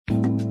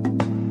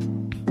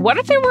what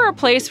if there were a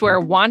place where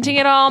wanting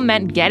it all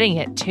meant getting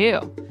it too?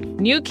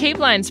 New Cape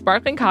Line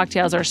sparkling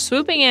cocktails are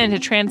swooping in to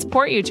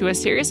transport you to a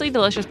seriously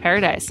delicious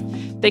paradise.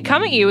 They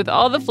come at you with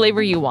all the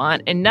flavor you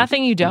want and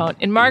nothing you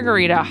don't in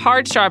margarita,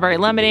 hard strawberry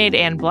lemonade,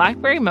 and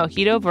blackberry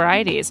mojito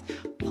varieties.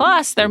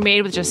 Plus, they're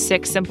made with just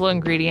 6 simple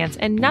ingredients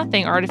and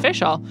nothing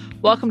artificial.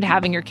 Welcome to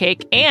having your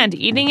cake and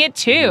eating it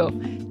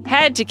too.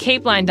 Head to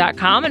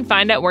capeline.com and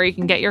find out where you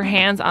can get your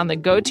hands on the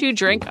go-to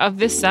drink of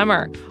this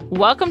summer.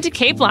 Welcome to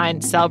Cape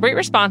Line. Celebrate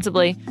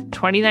responsibly.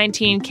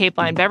 2019 Cape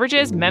Line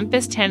Beverages,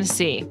 Memphis,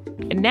 Tennessee.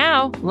 And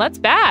now, let's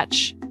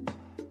batch.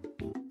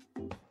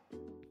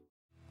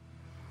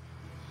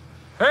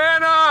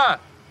 Hannah!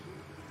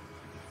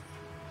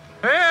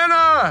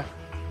 Hannah!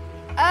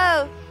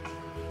 Oh.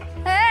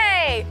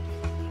 Hey!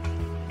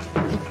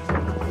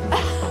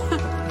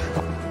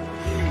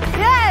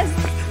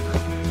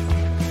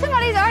 Yes!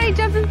 Somebody's already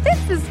jumped and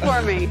fixed this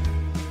for me.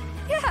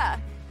 Yeah.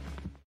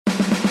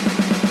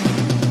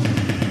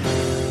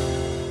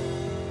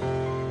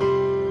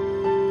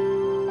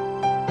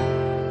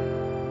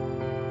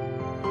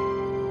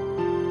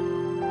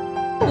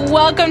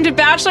 Welcome to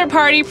Bachelor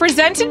Party,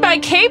 presented by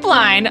Cape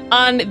Line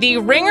on the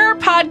Ringer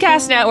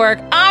Podcast Network.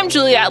 I'm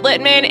Juliette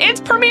Littman. It's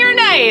premiere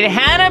night.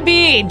 Hannah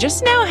B.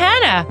 Just know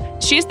Hannah.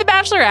 She's the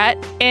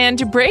Bachelorette. And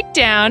to break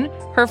down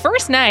her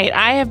first night,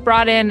 I have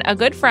brought in a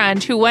good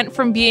friend who went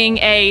from being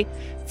a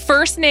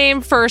first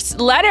name, first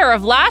letter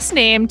of last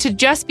name to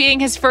just being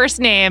his first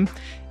name.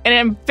 And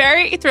I'm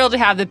very thrilled to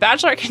have the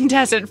Bachelor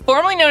contestant,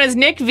 formerly known as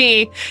Nick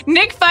V,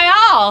 Nick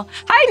Viall.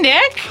 Hi,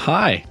 Nick.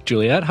 Hi,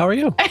 Juliette. How are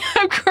you?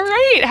 I'm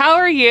great. How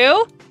are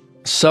you?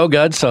 So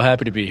good. So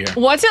happy to be here.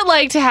 What's it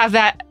like to have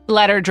that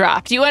letter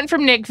dropped? You went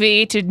from Nick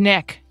V to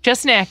Nick,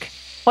 just Nick.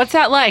 What's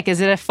that like?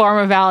 Is it a form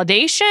of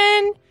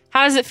validation?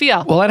 How does it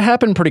feel? Well, that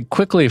happened pretty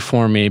quickly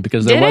for me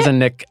because there was a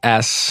Nick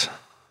S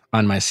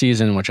on my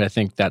season, which I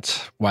think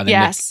that's why the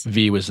Nick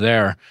V was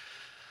there.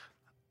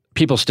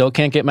 People still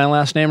can't get my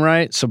last name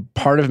right. So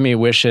part of me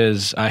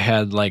wishes I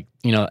had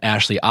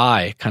Ashley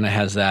I kind of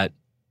has that.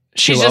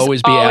 She'll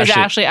always be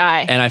Ashley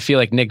I. And I feel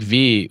like Nick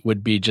V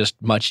would be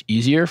just much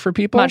easier for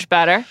people. Much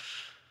better.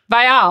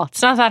 Viall.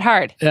 It's not that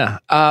hard. Yeah.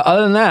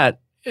 Other than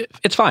that,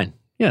 it's fine.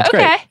 Yeah, it's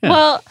great. Okay. Yeah.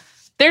 Well,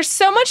 there's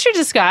so much to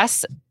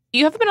discuss.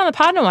 You haven't been on the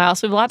pod in a while,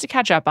 so we have a lot to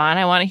catch up on.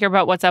 I want to hear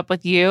about what's up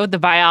with you, the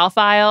Viall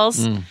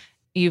files.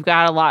 You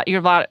have a lot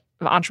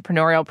of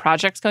entrepreneurial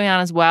projects going on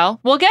as well.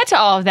 We'll get to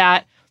all of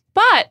that.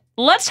 But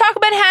let's talk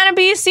about Hannah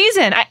B's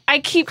season. I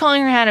keep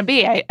calling her Hannah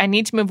B. I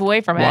need to move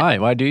away from it. Why?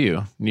 Why do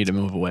you need to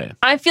move away?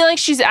 I feel like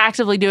she's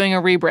actively doing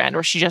a rebrand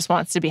where she just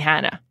wants to be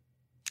Hannah.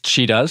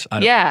 She does?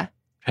 Yeah.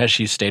 Has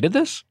she stated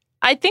this?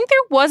 I think there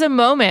was a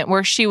moment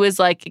where she was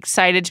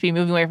excited to be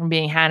moving away from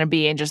being Hannah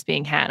B and just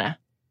being Hannah.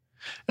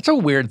 That's a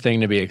weird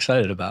thing to be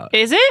excited about.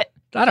 Is it?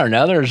 I don't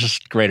know. There's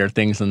just greater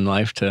things in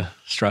life to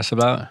stress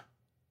about.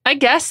 I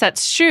guess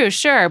that's true,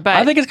 sure. But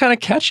I think it's kind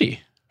of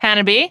catchy.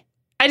 Hannah B?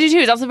 I do too.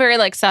 It's also very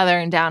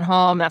Southern, down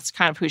home. That's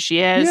kind of who she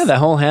is. Yeah, the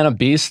whole Hannah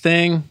Beast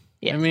thing.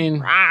 Yeah. I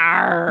mean,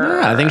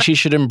 I think she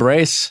should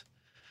embrace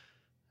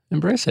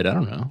it. I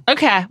don't know.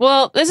 Okay.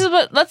 Well, this is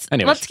what let's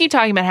keep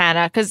talking about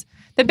Hannah, because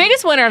the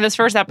biggest winner of this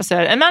first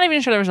episode, I'm not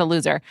even sure there was a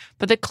loser,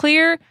 but the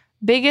clear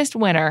biggest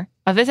winner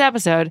of this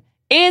episode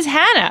is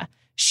Hannah.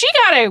 She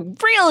got a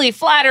really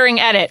flattering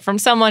edit from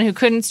someone who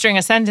couldn't string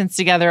a sentence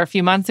together a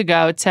few months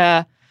ago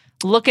to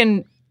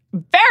looking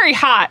very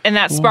hot in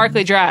that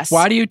sparkly dress.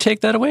 Why do you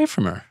take that away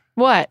from her?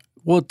 What?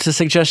 Well, to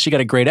suggest she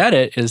got a great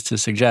edit is to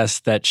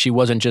suggest that she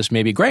wasn't just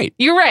maybe great.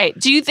 You're right.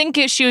 Do you think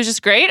she was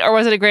just great, or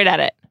was it a great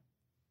edit?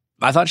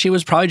 I thought she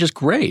was probably just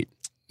great.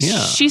 Yeah.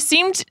 She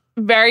seemed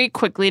very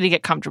quickly to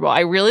get comfortable. I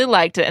really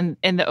liked it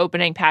in the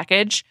opening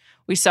package.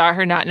 We saw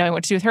her not knowing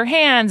what to do with her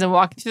hands and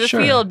walking through the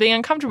field, being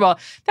uncomfortable.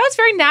 That was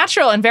very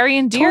natural and very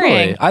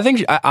endearing. Totally. I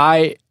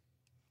think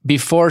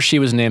before she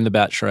was named the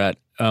Bachelorette,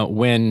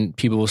 when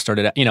people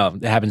started,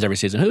 it happens every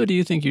season. Who do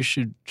you think you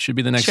should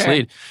be the next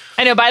lead?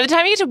 I know. By the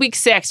time you get to week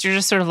 6, you're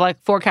just sort of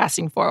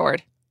forecasting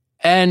forward.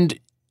 And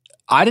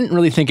I didn't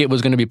really think it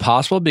was going to be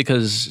possible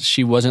because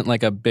she wasn't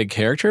a big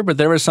character, but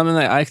there was something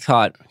that I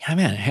thought, yeah,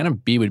 man, Hannah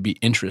B would be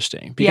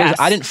interesting because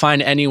I didn't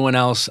find anyone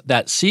else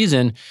that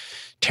season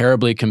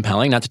terribly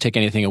compelling. Not to take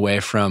anything away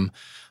from,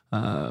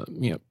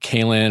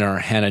 Kaylin or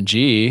Hannah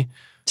G.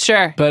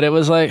 Sure. But it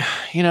was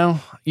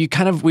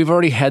we've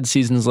already had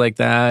seasons like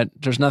that.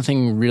 There's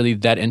nothing really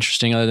that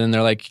interesting other than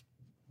they're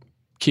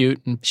cute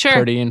and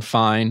pretty and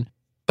fine.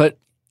 But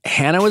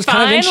Hannah was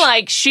fine,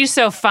 kind of she's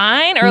so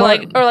fine,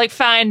 or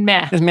fine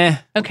meh. It's meh.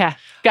 Okay,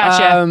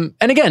 gotcha.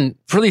 And again,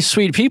 really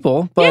sweet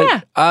people.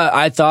 But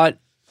I thought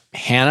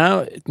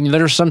Hannah,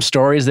 there's some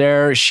stories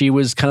there. She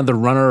was kind of the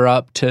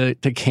runner-up to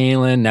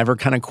Kaylin, never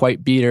kind of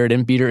quite beat her,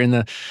 didn't beat her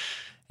and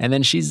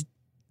then she's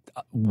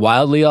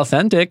wildly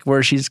authentic,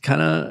 where she's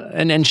kind of,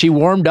 and she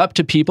warmed up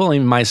to people,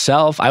 and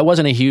myself. I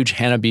wasn't a huge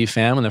Hannah B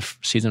fan when the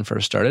season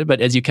first started,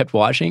 but as you kept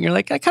watching, you're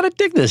like, I kind of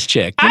dig this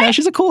chick.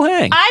 She's a cool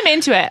hang. I'm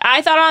into it.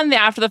 I thought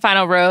after the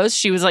final rose,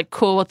 she was like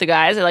cool with the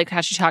guys. I liked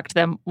how she talked to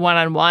them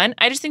one-on-one.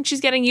 I just think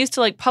she's getting used to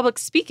like public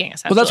speaking,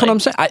 essentially. Well, that's what I'm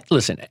saying.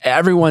 Listen,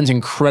 everyone's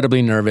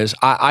incredibly nervous.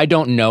 I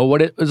don't know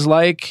what it was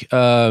like.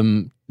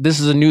 This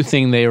is a new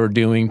thing they were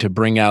doing to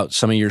bring out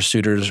some of your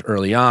suitors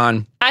early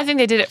on. I think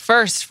they did it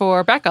first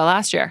for Becca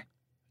last year.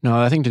 No,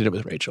 I think they did it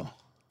with Rachel.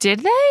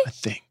 Did they? I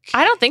think.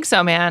 I don't think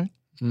so, man.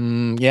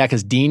 Yeah,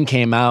 because Dean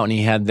came out and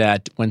he had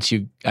that once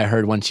you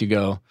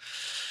go,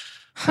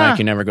 I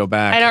can never go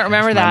back. I don't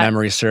remember that. My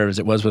memory serves,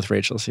 it was with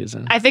Rachel's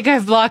season. I think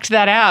I've blocked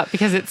that out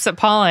because it's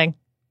appalling.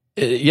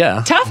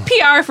 Yeah. Tough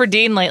PR for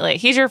Dean lately.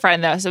 He's your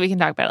friend, though, so we can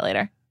talk about it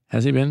later.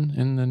 Has he been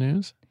in the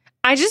news?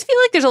 I just feel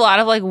like there's a lot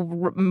of like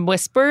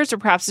whispers, or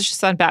perhaps it's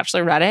just on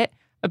Bachelor Reddit,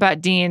 about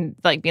Dean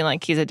like being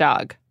like he's a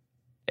dog,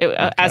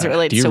 as it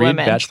relates to women.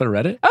 Do you read Bachelor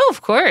Reddit? Oh,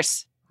 of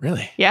course.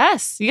 Really?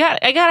 Yes.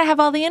 I gotta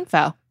have all the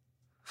info.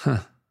 Huh.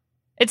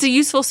 It's a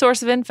useful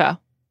source of info. I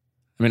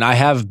mean, I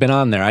have been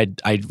on there.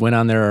 I went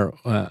on there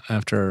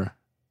after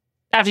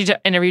you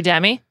interviewed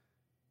Demi.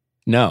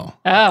 No.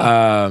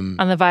 Oh.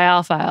 On the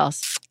Vial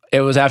files. It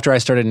was after I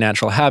started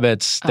Natural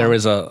Habits. There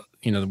was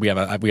we have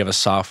a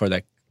software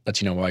that lets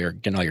you know while you're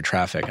getting all your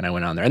traffic, and I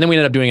went on there. And then we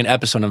ended up doing an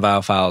episode on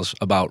Vial Files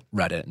about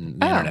Reddit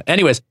and the internet.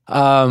 Anyways,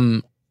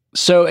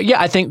 so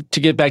yeah, I think to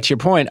get back to your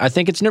point, I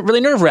think it's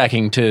really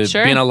nerve-wracking to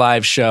be in a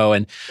live show.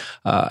 And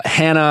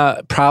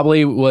Hannah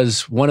probably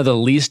was one of the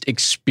least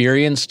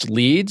experienced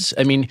leads.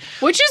 I mean,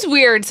 which is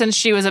weird since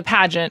she was a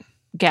pageant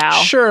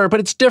gal. Sure, but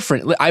it's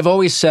different. I've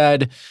always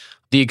said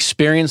the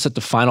experience that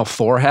the Final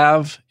Four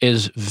have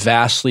is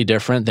vastly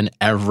different than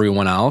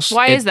everyone else.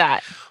 Why is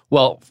that?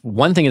 Well,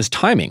 one thing is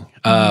timing.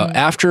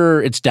 After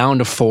it's down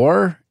to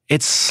 4,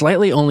 it's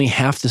slightly only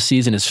half the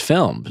season is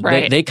filmed.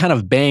 Right. They kind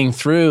of bang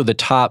through the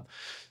top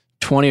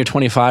 20 or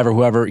 25 or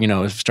whoever,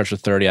 it starts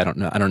with 30. I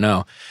don't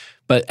know.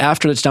 But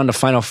after it's down to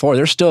Final Four,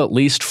 there's still at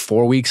least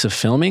 4 weeks of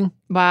filming.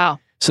 Wow.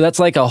 So that's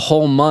like a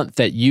whole month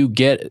that you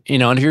get,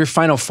 and if you're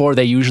Final Four,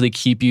 they usually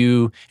keep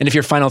you. And if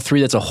you're Final 3,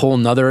 that's a whole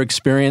nother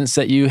experience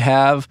that you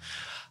have.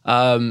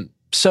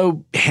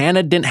 So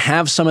Hannah didn't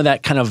have some of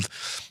that kind of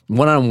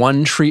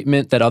one-on-one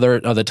treatment that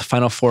the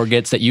Final Four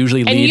gets that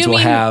usually leads will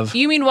have.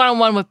 You mean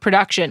one-on-one with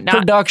production, not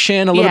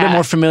production, a little bit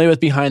more familiar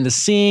with behind the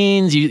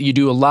scenes. You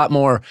do a lot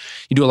more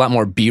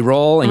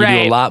B-roll, and you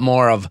do a lot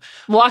more of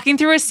walking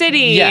through a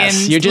city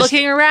and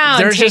looking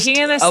around, taking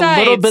in the sights. A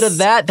little bit of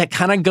that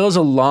kind of goes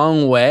a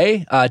long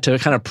way to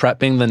kind of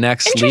prepping the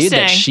next lead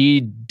that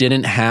she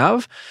didn't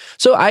have.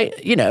 So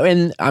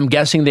and I'm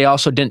guessing they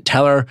also didn't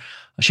tell her.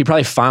 She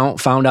probably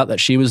found out that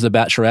she was the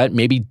Bachelorette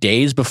maybe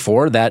days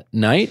before that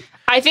night.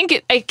 I think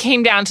it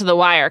came down to the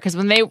wire because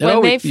when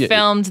they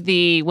filmed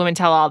the Women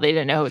Tell All, they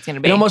didn't know who it was going to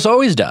be. It almost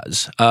always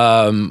does.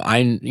 Other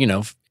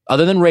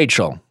than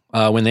Rachel,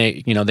 when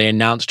they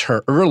announced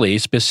her early,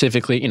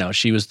 specifically,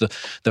 she was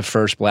the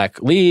first black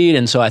lead,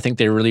 and so I think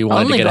they really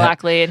wanted to get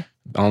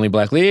only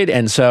black lead.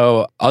 And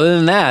so, other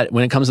than that,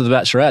 when it comes to the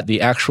Bachelorette,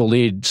 the actual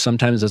lead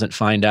sometimes doesn't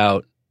find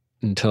out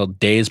until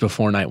days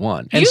before night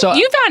 1. And you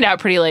found out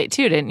pretty late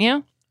too, didn't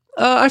you?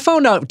 I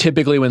found out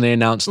typically when they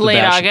announced the late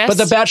Bachelor. August.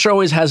 But the Bachelor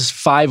always has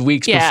 5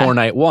 weeks before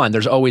night 1.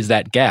 There's always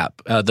that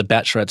gap. The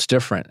Bachelorette's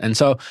different. And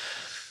so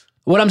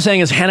what I'm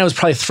saying is Hannah was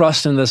probably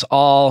thrust into this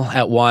all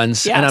at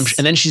once. Yes.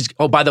 And then she's,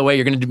 by the way,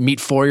 you're going to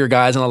meet 4 of your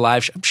guys on the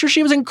live show. I'm sure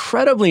she was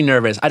incredibly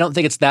nervous. I don't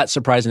think it's that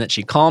surprising that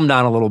she calmed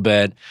down a little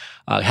bit,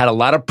 had a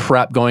lot of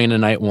prep going into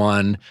night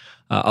 1.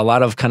 A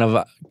lot of kind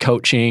of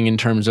coaching in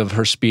terms of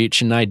her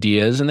speech and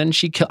ideas. And then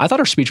I thought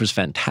her speech was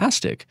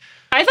fantastic.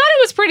 I thought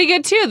it was pretty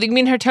good, too. You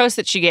mean her toast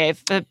that she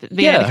gave at the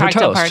beginning of the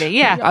cocktail party?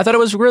 Yeah. I thought it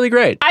was really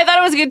great. I thought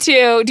it was good,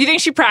 too. Do you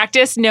think she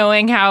practiced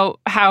knowing how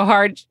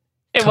hard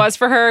it was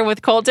for her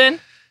with Colton?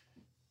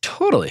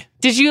 Totally.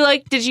 Did you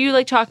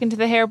like talking to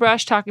the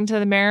hairbrush, talking to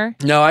the mirror?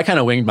 No, I kind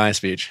of winged my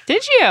speech.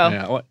 Did you?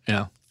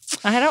 Yeah.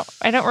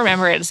 I don't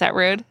remember it. Is that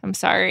rude? I'm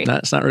sorry. No,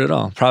 it's not rude at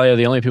all. Probably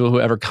the only people who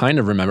ever kind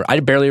of remember. I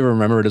barely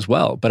remember it as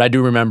well, but I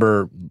do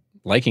remember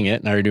liking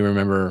it, and I do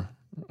remember.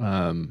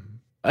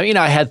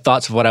 I had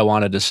thoughts of what I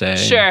wanted to say.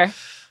 Sure.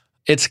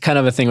 It's kind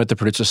of a thing with the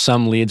producers.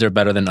 Some leads are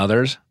better than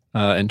others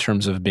in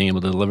terms of being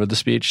able to deliver the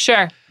speech.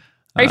 Sure.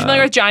 Are you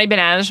familiar with Johnny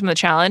Bananas from The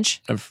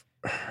Challenge? I've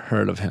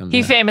heard of him.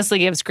 He famously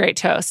gives great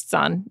toasts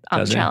on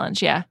The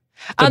Challenge. Yeah.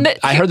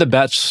 I heard the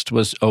best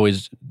was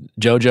always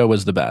JoJo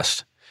was the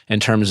best in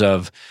terms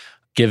of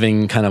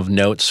giving kind of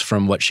notes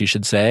from what she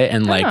should say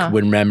and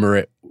would remember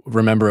it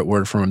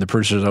word for word. The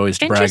producers always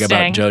brag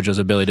about JoJo's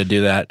ability to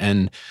do that,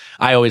 and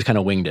I always kind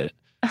of winged it.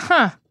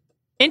 Huh.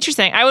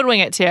 Interesting. I would wing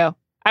it too.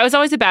 I was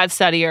always a bad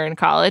studier in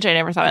college. I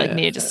never thought I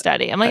needed to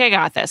study. I'm like, I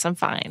got this. I'm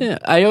fine. Yeah,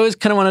 I always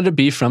kind of wanted to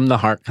be from the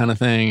heart kind of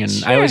thing, and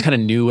I always kind of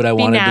knew what I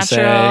wanted to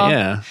say.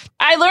 Yeah.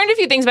 I learned a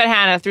few things about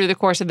Hannah through the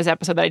course of this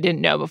episode that I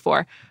didn't know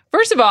before.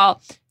 First of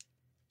all,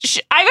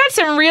 I got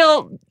some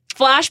real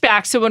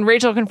flashbacks to when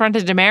Rachel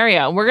confronted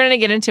DeMario. We're going to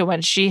get into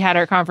when she had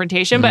her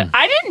confrontation, but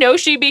I didn't know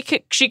she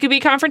could be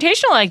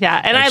confrontational like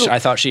that. And I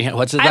thought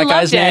what's that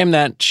guy's name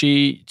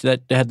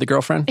that had the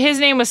girlfriend? His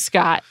name was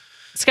Scott.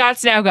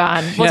 Scott's now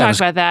gone. We'll talk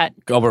about that.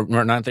 Oh,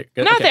 we're not there.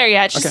 Not there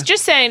yet.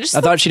 Just saying.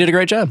 I thought she did a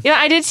great job. Yeah,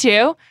 I did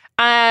too.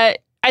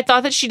 I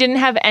thought that she didn't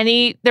have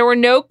there were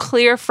no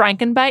clear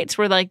Frankenbites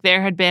where like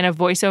there had been a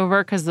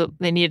voiceover because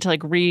they needed to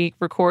like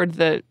re-record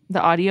the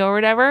audio or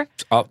whatever.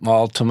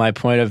 All to my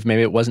point of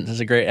maybe it wasn't such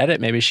a great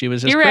edit. Maybe she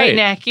was just You're great.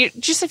 right, Nick.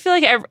 I feel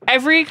like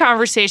every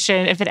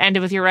conversation, if it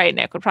ended with "you're right,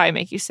 Nick," would probably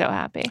make you so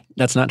happy.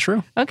 That's not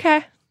true.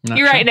 Okay.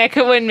 You're right, Nick.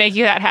 It wouldn't make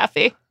you that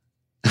happy.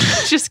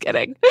 Just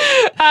kidding.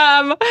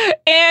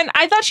 And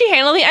I thought she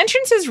handled the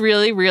entrances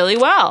really, really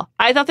well.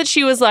 I thought that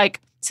she was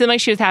like, seemed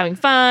like she was having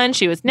fun.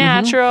 She was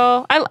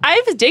natural.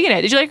 I was digging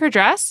it. Did you like her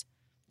dress?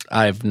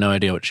 I have no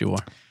idea what she wore.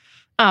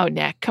 Oh,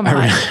 Nick, come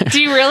on.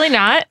 Do you really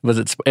not?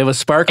 It was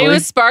sparkly? It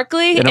was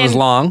sparkly. And it was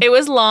long? It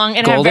was long.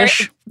 And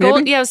goldish,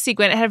 yeah, it was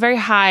sequin. It had a very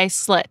high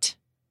slit.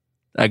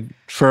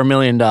 For $1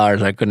 million,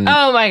 I couldn't.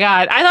 Oh my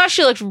God. I thought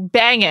she looked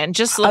banging.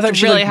 Just looked I thought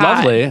she really looked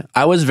lovely.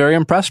 I was very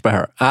impressed by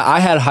her. I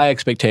had high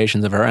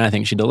expectations of her, and I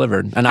think she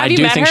delivered. And I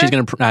do think she's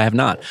going to, I have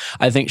not.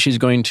 I think she's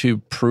going to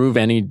prove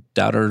any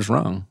doubters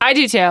wrong. I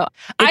do too.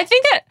 I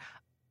think that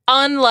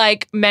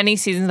unlike many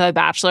seasons of The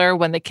Bachelor,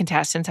 when the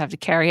contestants have to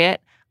carry it,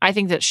 I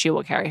think that she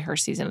will carry her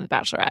season of The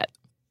Bachelorette.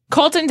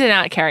 Colton did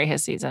not carry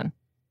his season.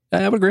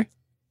 I would agree.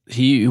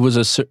 He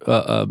was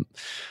a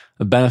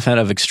benefit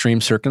of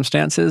extreme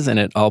circumstances, and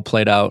it all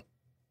played out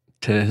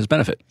to his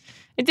benefit.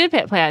 It did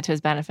play out to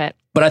his benefit.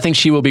 But I think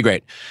she will be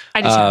great.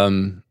 I do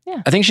too.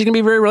 Yeah. I think she's going to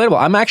be very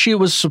relatable.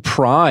 Was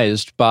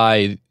surprised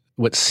by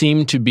what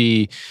seemed to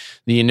be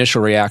the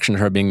initial reaction to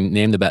her being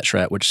named the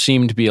Bachelorette, which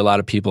seemed to be a lot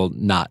of people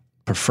not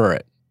prefer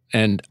it.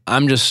 And I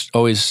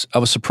was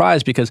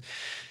surprised because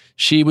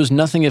she was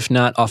nothing if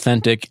not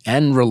authentic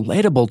and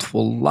relatable to a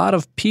lot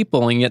of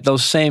people, and yet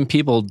those same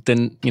people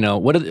didn't,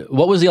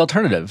 what was the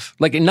alternative?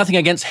 Like, nothing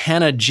against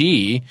Hannah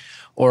G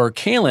or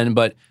Kaylin,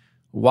 but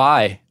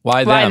why?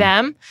 Why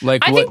them?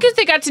 Like, I think because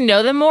they got to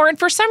know them more, and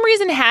for some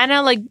reason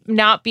Hannah, like,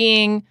 not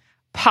being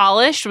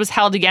polished was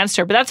held against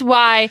her, but that's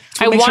why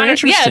I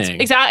wanted. Yeah,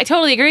 exactly. I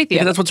totally agree with you.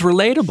 Because that's what's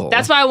relatable.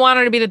 That's why I want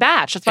her to be the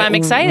Batch. That's why I'm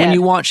excited. When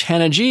you watch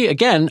Hannah G,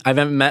 again, I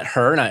haven't met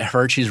her, and I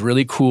heard she's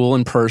really cool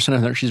in person. I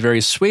heard she's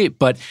very sweet,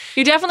 but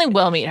you definitely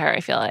will meet her.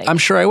 I feel like I'm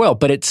sure I will.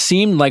 But it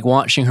seemed like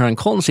watching her on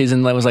Colton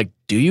season, I was like,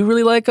 do you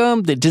really like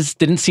them? It just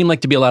didn't seem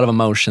like to be a lot of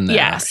emotion there.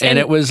 Yes, and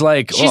it was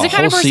like she's a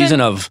whole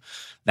season of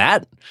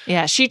that.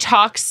 Yeah, she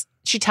talks.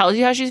 She tells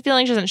you how she's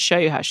feeling. She doesn't show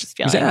you how she's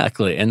feeling.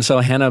 Exactly. And so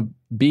Hannah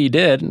B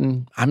did,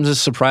 and I'm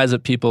just surprised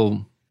that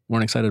people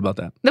weren't excited about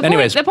that. The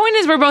point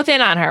is we're both in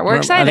on her. We're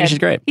excited. I think she's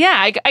great.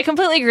 Yeah, I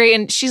completely agree,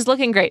 and she's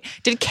looking great.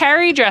 Did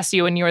Carrie dress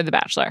you when you were the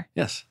Bachelor?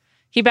 Yes.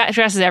 He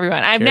dresses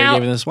everyone. Carrie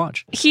gave me this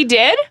watch. He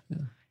did? Yeah.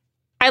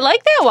 I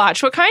like that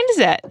watch. What kind is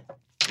it?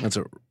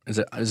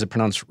 Is it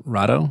pronounced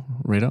Rado?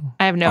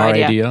 I have no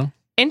idea. R-A-D-O?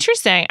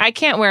 Interesting. I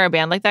can't wear a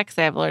band like that because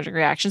I have allergic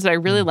reactions, but I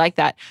really like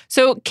that.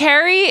 So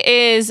Carrie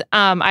is,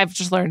 I've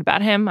just learned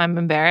about him. I'm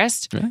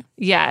embarrassed. Really?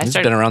 Yeah. He's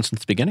been around since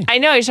the beginning. I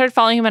know. I started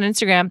following him on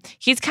Instagram.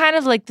 He's kind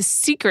of like the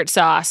secret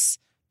sauce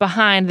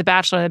behind The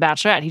Bachelor and The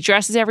Bachelorette. He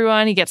dresses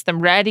everyone. He gets them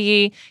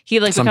ready.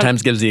 He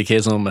sometimes gives the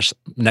occasional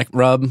neck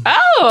rub.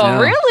 Oh,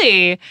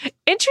 really?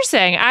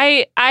 Interesting.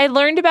 I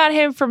learned about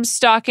him from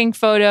stalking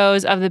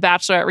photos of the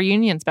Bachelorette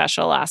reunion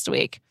special last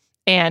week,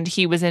 and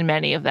he was in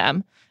many of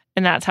them.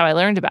 And that's how I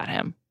learned about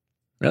him.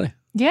 Really?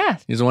 Yeah.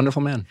 He's a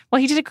wonderful man.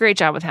 Well, he did a great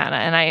job with Hannah,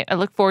 and I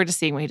look forward to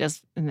seeing what he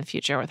does in the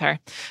future with her.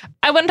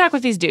 I want to talk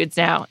with these dudes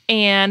now,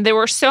 and there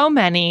were so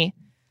many.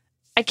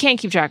 I can't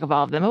keep track of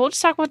all of them, but we'll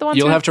just talk about the ones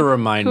You'll have to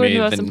remind me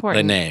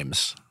the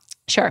names.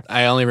 Sure.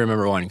 I only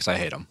remember one because I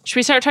hate them. Should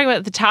we start talking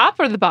about the top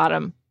or the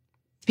bottom?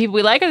 The people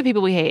we like or the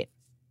people we hate?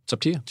 It's up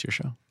to you. It's your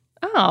show.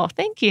 Oh,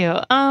 thank you.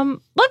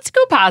 Let's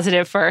go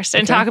positive first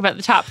and talk about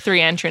the top 3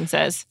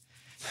 entrances.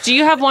 Do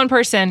you have one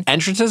person?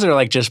 Entrances are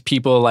like just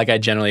people like I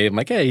generally am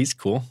like, hey, he's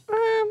cool.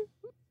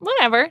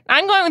 Whatever.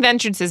 I'm going with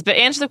entrances, but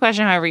answer the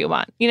question however you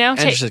want.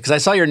 Entrances, because I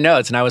saw your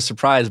notes and I was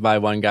surprised by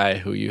one guy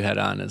who you had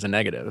on as a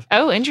negative.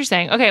 Oh,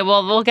 interesting. Okay,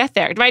 well, we'll get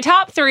there. My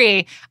top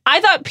 3, I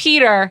thought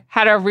Peter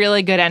had a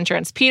really good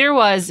entrance. Peter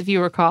was, if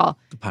you recall,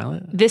 the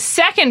pilot? The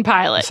second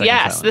pilot.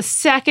 The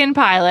second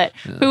pilot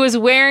who was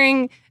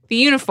wearing the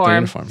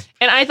uniform.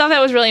 And I thought that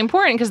was really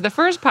important because the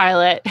first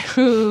pilot,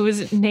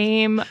 whose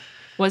name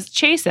was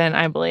Chasen,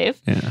 I believe.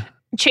 Yeah.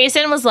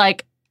 Chasen was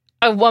like,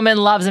 a woman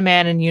loves a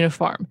man in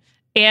uniform.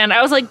 And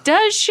I was like,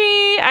 does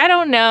she? I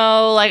don't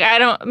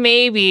know.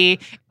 Maybe.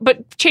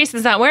 But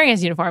Chasen's not wearing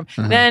his uniform.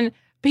 Uh-huh. Then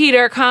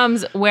Peter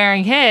comes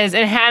wearing his,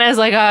 and Hannah's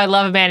like, oh, I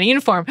love a man in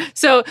uniform.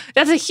 So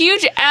that's a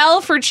huge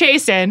L for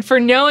Chasen for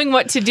knowing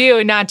what to do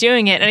and not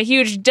doing it, and a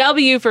huge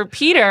W for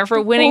Peter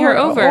for winning her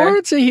over. Or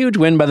it's a huge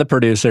win by the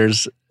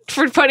producers.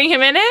 For putting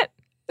him in it?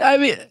 I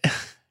mean,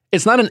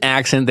 it's not an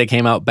accident they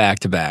came out back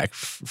to back,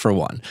 for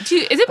one. Is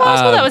it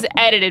possible that was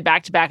edited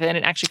back to back and then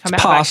it actually come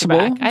out back to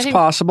back? It's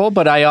possible,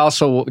 but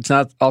it's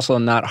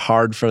not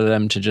hard for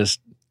them to just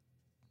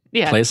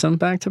place them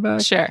back to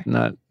back. Sure.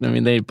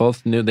 They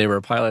both knew they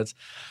were pilots.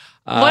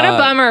 What a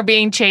bummer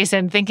being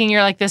chastened, thinking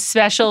you're like this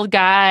special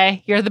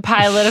guy. You're the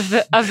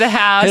pilot of the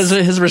house.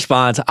 His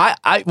response,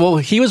 well,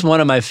 he was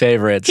one of my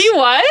favorites. He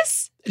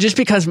was? Just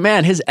because,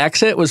 man, his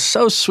exit was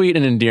so sweet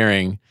and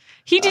endearing.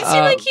 He did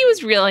seem like he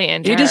was really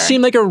into her. He just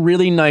seemed like a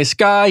really nice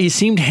guy. He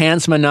seemed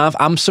handsome enough.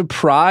 I'm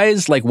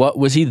surprised. Like, what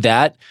was he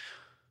that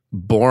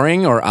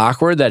boring or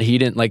awkward that he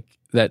didn't like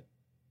that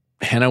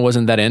Hannah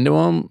wasn't that into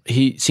him?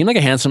 He seemed like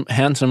a handsome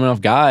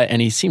enough guy,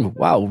 and he seemed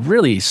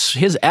really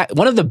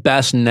one of the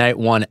best night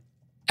one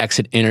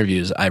exit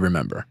interviews I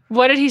remember.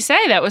 What did he say?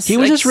 He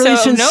was just really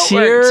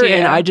sincere,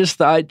 and I just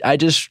thought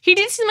he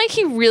did seem like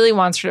he really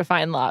wants her to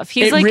find love.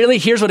 Here's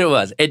what it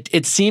was.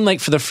 It seemed like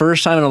for the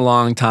first time in a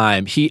long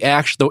time, he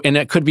actually, and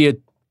it could be a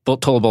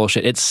total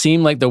bullshit. It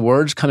seemed like the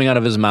words coming out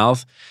of his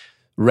mouth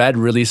read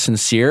really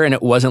sincere, and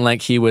it wasn't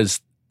like it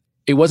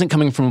wasn't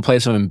coming from a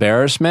place of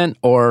embarrassment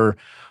or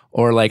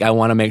like, I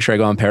want to make sure I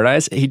go on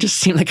Paradise. He just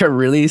seemed like a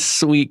really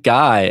sweet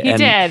guy. He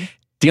did.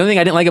 The only thing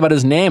I didn't like about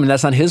his name, and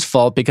that's not his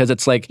fault because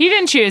it's like... He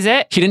didn't choose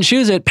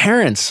it.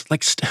 Parents.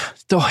 Like,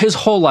 his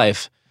whole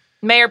life.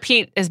 Mayor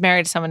Pete is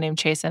married to someone named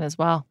Chasen as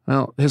well.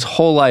 Well, his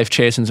whole life,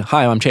 Chasen's...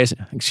 Hi, I'm Chasen.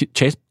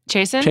 Chasen?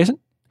 Chasen?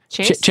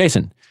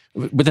 Chasen.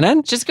 With an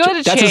N? Just go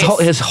to That's Chase.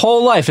 His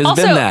whole life has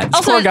been that.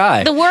 This poor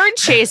guy. The word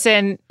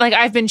chasen, like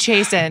I've been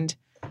chastened,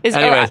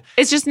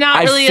 it's just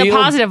not really a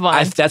positive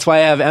one. That's why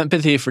I have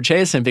empathy for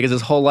Chasen, because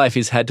his whole life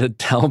he's had to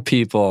tell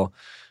people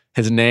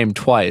his name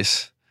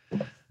twice.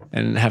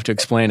 And have to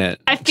explain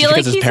it. I feel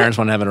because his parents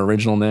want to have an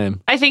original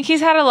name. I think he's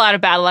had a lot of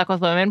bad luck with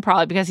women,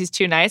 probably because he's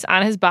too nice.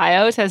 On his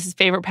bio, it says his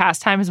favorite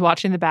pastime is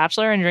watching The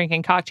Bachelor and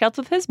drinking cocktails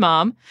with his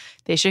mom.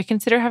 They should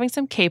consider having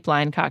some Cape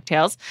Line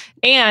cocktails.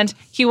 And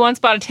he once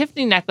bought a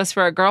Tiffany necklace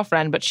for a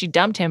girlfriend, but she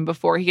dumped him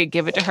before he could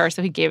give it to her,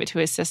 so he gave it to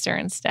his sister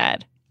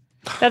instead.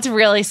 That's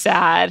really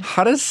sad.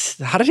 How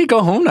did he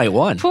go home night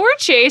one? Poor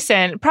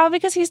Jason. Probably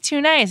because he's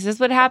too nice. This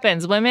is what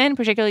happens. Women,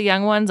 particularly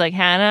young ones like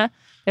Hannah,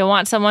 they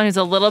want someone who's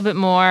a little bit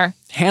more...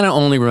 Hannah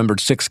only remembered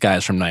 6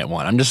 guys from night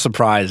one. I'm just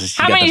surprised.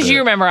 How many did you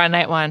remember on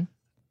night one?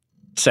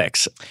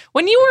 6.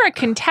 When you were a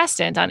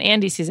contestant on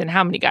Andy's season,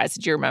 how many guys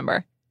did you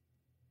remember?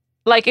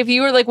 Like, if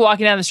you were, like,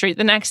 walking down the street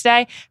the next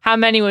day, how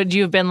many would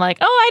you have been like,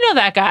 oh, I know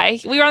that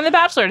guy. We were on The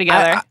Bachelor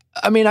together.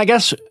 I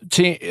guess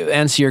to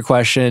answer your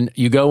question,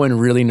 you go in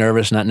really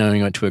nervous, not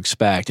knowing what to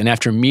expect. And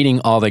after meeting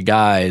all the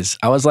guys,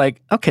 I was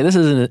like, okay, this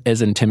isn't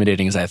as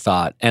intimidating as I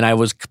thought. And I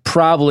was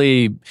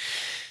probably...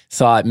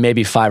 thought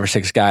maybe 5 or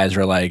 6 guys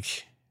were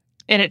like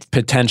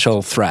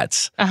potential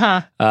threats.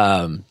 To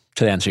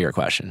answer your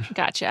question.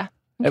 Gotcha.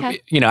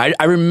 Okay.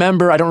 I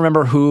remember, I don't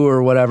remember who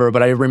or whatever,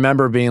 but I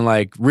remember being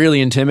like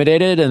really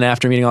intimidated. And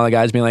after meeting all the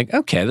guys, being like,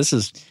 okay, this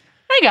is.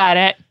 I got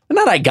it.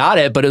 Not I got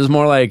it, but it was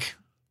more like,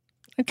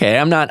 okay,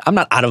 I'm not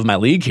out of my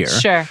league here.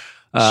 Sure.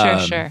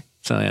 Sure.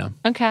 So yeah.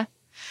 Okay.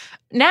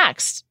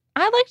 Next,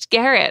 I liked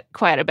Garrett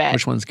quite a bit.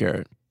 Which one's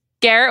Garrett?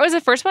 Garrett was the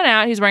first one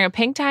out. He's wearing a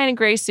pink tie and a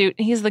gray suit,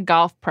 and he's the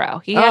golf pro.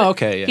 He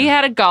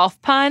had a golf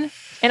pun,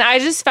 and I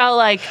just felt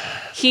like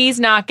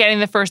he's not getting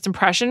the first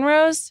impression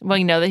rose. Well,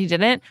 you know that he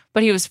didn't,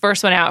 but he was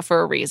first one out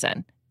for a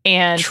reason.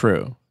 And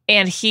true.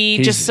 And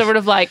he's just sort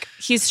of like,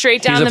 he's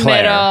straight down the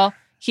middle.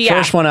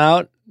 First one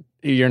out,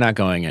 you're not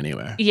going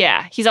anywhere.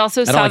 Yeah. He's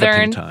also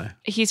Southern. Like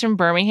he's from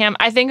Birmingham.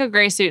 I think a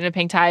gray suit and a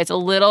pink tie is a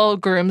little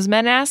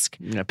groomsman-esque.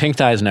 Yeah, pink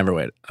tie is never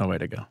a way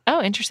to go.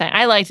 Oh, interesting.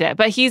 I liked it.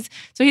 But he's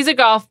a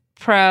golf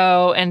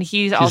pro, and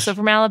he's also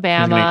from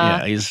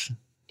Alabama.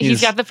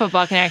 He's got the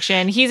football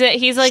connection. He's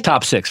like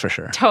top 6 for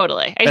sure.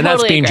 Totally,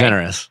 that's being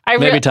generous.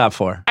 Maybe top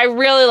 4. I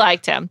really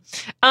liked him.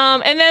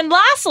 And then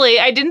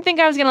lastly, I didn't think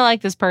I was gonna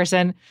like this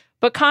person,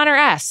 but Connor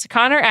S.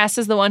 Connor S.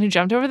 is the one who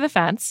jumped over the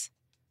fence.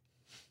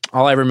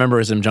 All I remember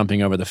is him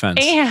jumping over the fence.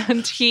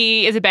 And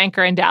he is a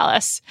banker in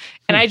Dallas.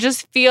 And I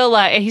just feel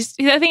like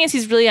the thing is,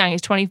 he's really young.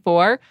 He's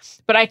 24,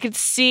 but I could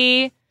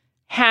see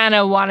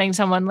Hannah wanting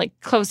someone like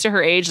close to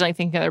her age, and like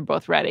thinking they're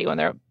both ready when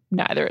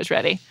neither is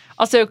ready.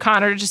 Also,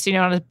 Connor, just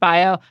on his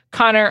bio,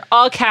 Connor,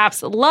 all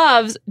caps,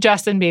 loves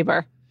Justin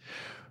Bieber.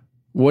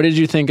 What did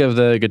you think of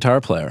the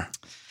guitar player?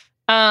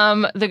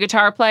 The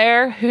guitar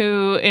player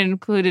who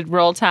included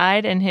Roll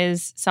Tide in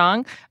his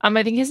song.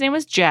 I think his name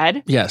was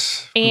Jed.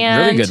 Yes.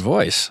 And really good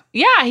voice.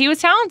 Yeah, he was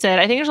talented.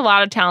 I think there's a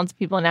lot of talented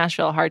people in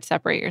Nashville. Hard to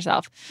separate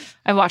yourself.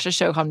 I watched a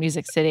show called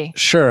Music City.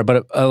 Sure,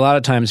 but a lot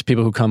of times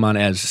people who come on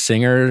as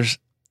singers,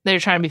 they're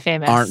trying to be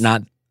famous,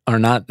 are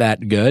not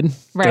that good.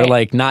 Right. They're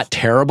like not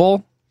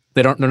terrible.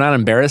 They're not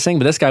embarrassing,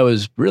 but this guy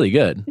was really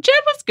good. Jed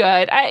was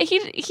good.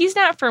 He's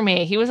not for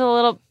me. He was a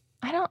little.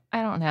 I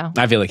don't know.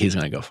 I feel like he's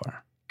going to go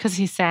far because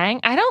he sang.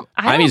 I don't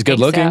he's good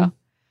looking. So.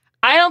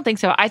 I don't think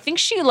so. I think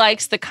she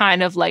likes the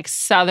kind of like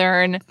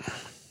Southern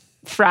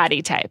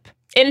fratty type.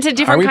 And it's a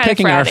different kind of fratty. Are we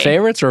picking our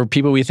favorites or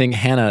people we think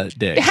Hannah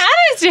digs?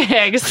 Hannah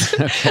sticks.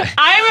 Okay.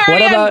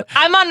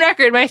 I'm on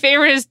record. My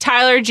favorite is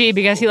Tyler G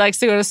because he likes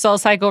to go to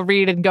SoulCycle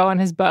Read and go on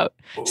his boat.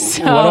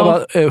 So,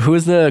 what about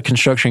who's the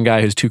construction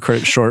guy who's too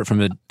short from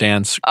the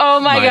dance? Oh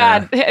my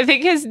God. I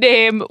think his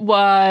name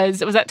was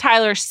that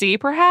Tyler C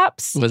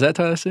perhaps? Was that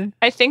Tyler C?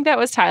 I think that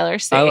was Tyler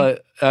C.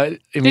 Did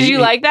you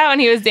like that when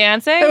he was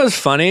dancing? It was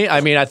funny.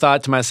 I mean, I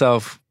thought to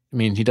myself,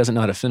 he doesn't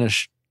know how to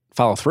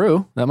follow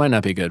through. That might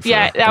not be good for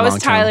that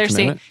was Tyler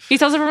C.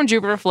 He's also from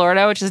Jupiter,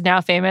 Florida, which is now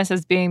famous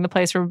as being the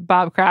place where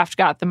Bob Kraft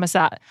got the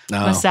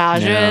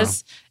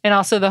massages and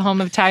also the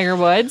home of Tiger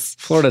Woods.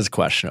 Florida's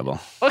questionable.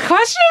 Well,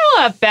 questionable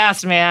at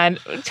best, man.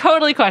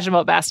 Totally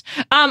questionable at best.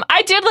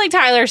 I did like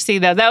Tyler C,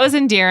 though. That was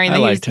endearing.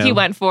 He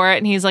went for it,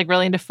 and he's like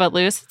really into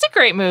Footloose. It's a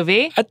great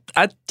movie.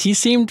 He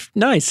seemed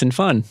nice and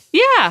fun.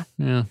 Yeah.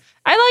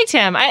 I liked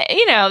him.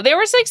 There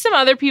was like some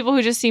other people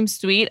who just seemed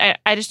sweet.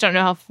 I just don't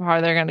know how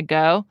far they're going to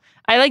go.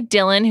 I like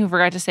Dylan, who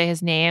forgot to say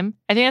his name.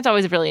 I think that's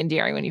always really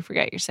endearing when you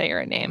forget say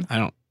your name. I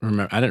don't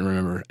remember. I didn't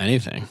remember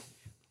anything.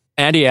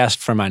 Andy asked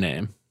for my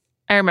name.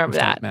 I remember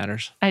that. It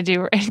matters. I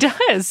do. It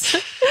does.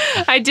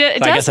 I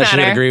guess matter. I should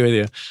agree with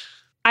you.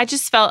 I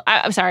just felt,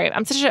 I'm sorry,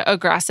 I'm such an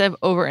aggressive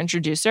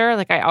over-introducer.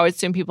 Like, I always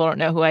assume people don't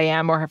know who I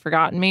am or have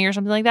forgotten me or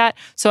something like that.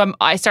 So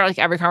I start like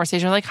every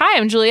conversation with like, hi,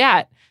 I'm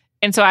Juliet.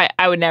 And so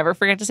I would never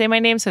forget to say my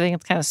name. So I think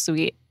it's kind of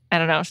sweet. I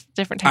don't know.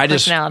 Different type of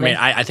personality.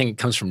 I think it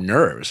comes from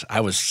nerves.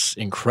 I was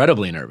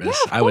incredibly nervous.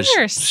 Yeah, I was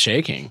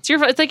shaking.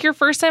 It's like your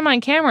first time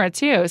on camera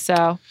too.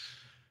 So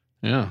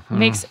yeah,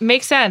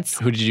 makes sense.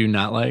 Who did you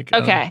not like?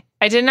 Okay.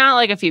 I did not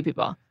like a few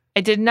people.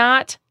 I did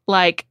not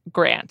like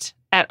Grant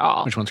at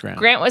all. Which one's Grant?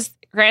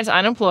 Grant's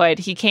unemployed.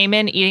 He came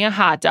in eating a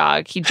hot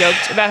dog. He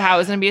joked about how it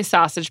was going to be a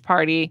sausage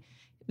party.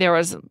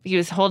 He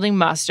was holding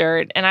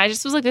mustard. And I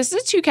just was like, this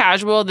is too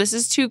casual. This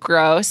is too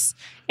gross.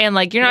 And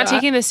like, you're not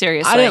taking this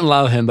seriously. I didn't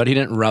love him, but he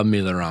didn't rub me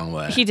the wrong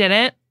way. He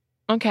didn't?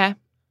 Okay.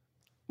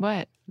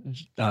 What?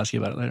 I'll ask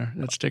you about it later.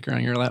 That sticker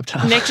on your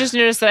laptop. Nick just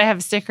noticed that I have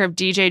a sticker of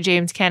DJ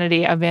James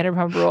Kennedy of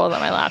Vanderpump Rules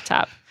on my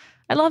laptop.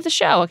 I love the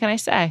show. What can I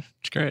say?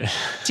 It's great.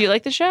 Do you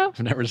like the show? I've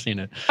never seen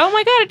it. Oh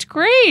my God, it's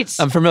great.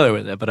 I'm familiar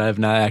with it, but I have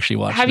not actually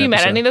watched it. Have you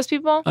met any of those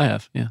people? I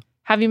have, yeah.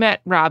 Have you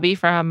met Robbie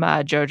from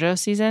JoJo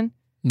season?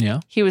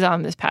 Yeah. He was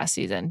on this past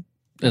season.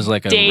 Is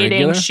like a dating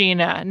regular?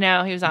 Sheena.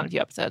 No, he was on a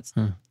few episodes.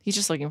 He's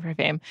just looking for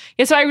fame.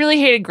 Yeah, so I really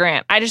hated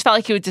Grant. I just felt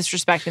like he was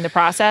disrespecting the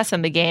process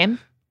and the game,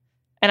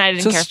 and I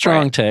didn't care for it. It's a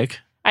strong take.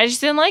 I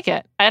just didn't like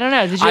it. I don't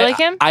know. Did you like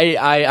him?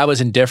 I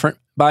was indifferent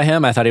by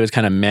him. I thought he was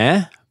kind of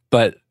meh,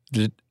 but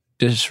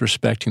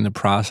disrespecting the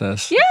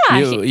process. Yeah.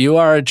 You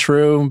are a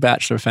true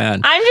Bachelor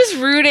fan. I'm just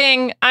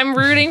rooting. I'm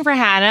rooting for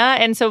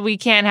Hannah, and so we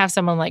can't have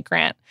someone like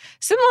Grant.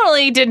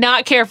 Similarly, did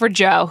not care for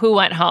Joe, who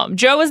went home.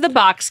 Joe was the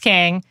box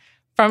king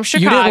from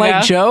Chicago. You didn't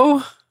like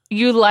Joe?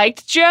 You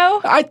liked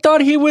Joe? I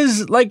thought he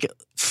was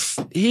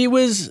he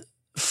was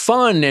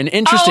fun and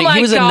interesting.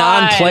 He was a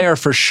non-player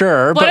for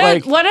sure. What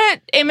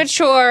an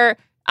immature,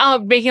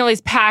 making all these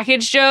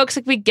package jokes.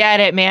 Like, we get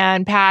it,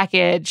 man.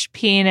 Package,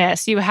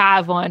 penis, you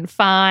have one,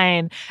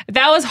 fine.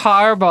 That was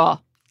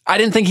horrible. I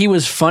didn't think he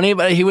was funny,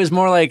 but he was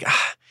more like,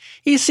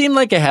 he seemed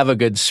like have a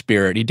good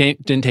spirit. He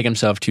didn't take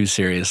himself too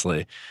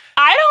seriously.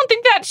 I don't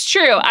think that's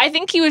true. I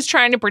think he was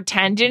trying to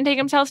pretend he didn't take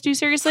himself too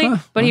seriously,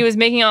 but he was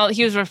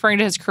referring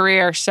to his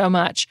career so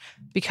much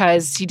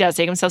because he does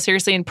take himself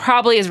seriously and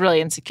probably is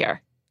really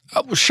insecure.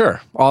 Oh,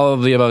 sure. All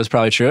of the above is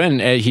probably true. And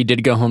he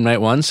did go home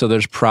night one, so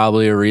there's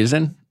probably a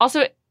reason.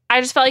 Also, I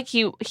just felt like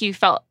he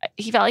felt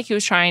like he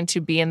was trying to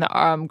be in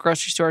the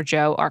grocery store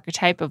Joe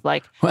archetype of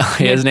like. Well,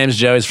 his name's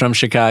Joe. He's from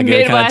Chicago.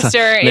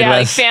 Midwestern,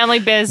 like family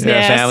business.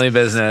 Yeah, family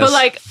business. But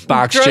like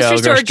Box grocery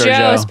store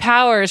Joe's Joe.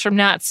 powers from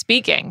not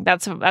speaking.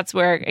 That's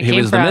where it came from.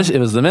 It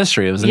was the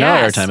mystery. It was the no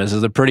airtime. This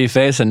is the pretty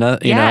face and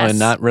not and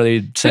not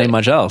really saying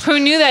much else. Who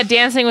knew that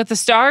Dancing with the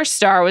Stars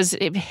star was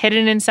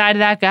hidden inside of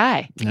that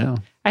guy? Yeah,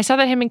 I saw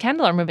that him and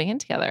Kendall are moving in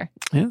together.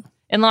 Yeah.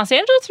 In Los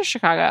Angeles or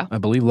Chicago? I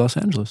believe Los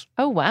Angeles.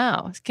 Oh,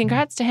 wow.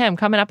 Congrats to him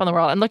coming up on the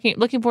world and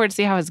looking forward to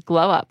see how his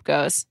glow up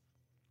goes.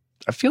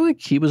 I feel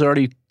like he was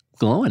already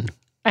glowing.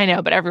 I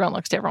know, but everyone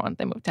looks different when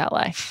they move to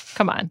LA.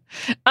 Come on.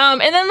 And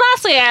then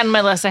lastly, on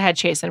my list, I had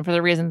Chasen for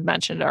the reasons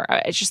mentioned. Or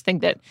I just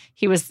think that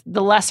he was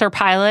the lesser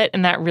pilot,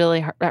 and that really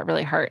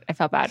hurt. I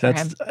felt bad for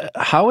him.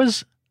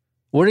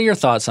 What are your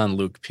thoughts on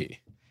Luke P?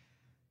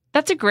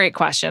 That's a great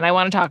question. I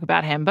want to talk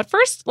about him. But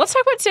first, let's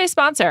talk about today's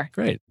sponsor.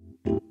 Great.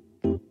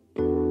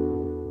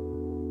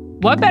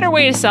 What better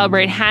way to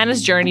celebrate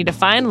Hannah's journey to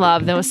find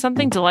love than with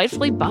something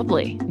delightfully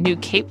bubbly? New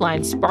Cape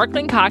Line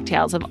sparkling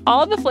cocktails of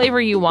all the flavor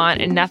you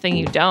want and nothing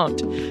you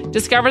don't.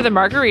 Discover the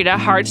margarita,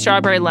 hard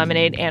strawberry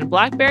lemonade, and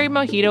blackberry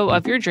mojito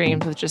of your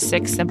dreams with just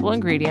 6 simple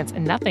ingredients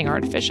and nothing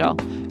artificial.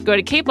 Go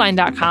to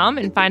capeline.com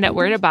and find out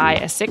where to buy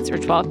a 6 or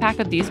 12 pack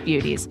of these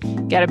beauties.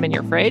 Get them in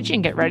your fridge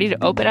and get ready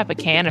to open up a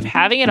can of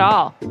having it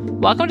all.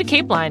 Welcome to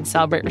Cape Line.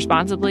 Celebrate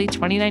responsibly.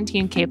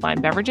 2019 Cape Line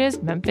Beverages,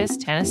 Memphis,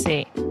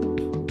 Tennessee.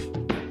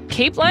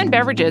 Cape Line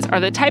beverages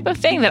are the type of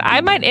thing that I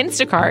might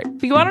Instacart.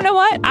 But you want to know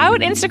what? I would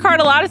Instacart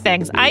a lot of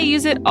things. I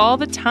use it all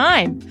the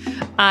time.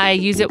 I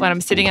use it when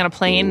I'm sitting on a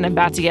plane and I'm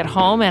about to get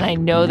home and I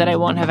know that I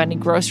won't have any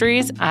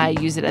groceries. I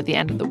use it at the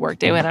end of the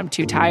workday when I'm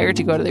too tired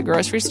to go to the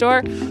grocery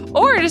store,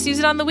 or just use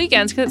it on the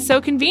weekends because it's so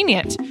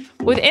convenient.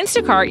 With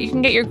Instacart, you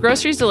can get your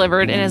groceries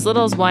delivered in as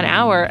little as 1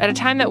 hour at a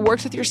time that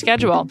works with your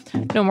schedule.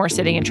 No more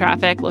sitting in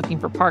traffic, looking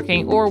for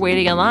parking, or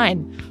waiting in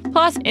line.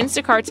 Plus,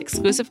 Instacart's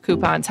exclusive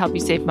coupons help you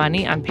save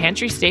money on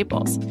pantry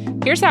staples.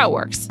 Here's how it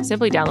works.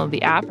 Simply download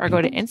the app or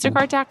go to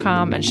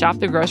instacart.com and shop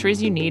the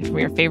groceries you need from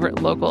your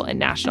favorite local and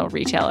national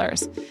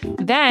retailers.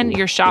 Then,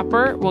 your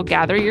shopper will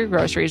gather your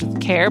groceries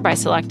with care by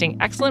selecting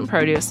excellent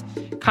produce,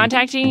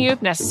 contacting you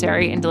if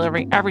necessary, and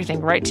delivering everything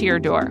right to your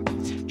door.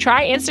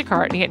 Try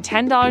Instacart and get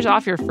 $10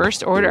 off your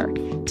first order.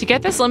 To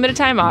get this limited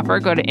time offer,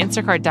 go to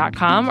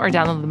instacart.com or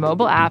download the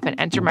mobile app and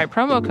enter my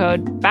promo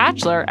code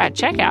BACHELOR at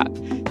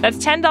checkout. That's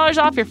 $10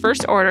 off your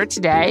first order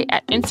today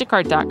at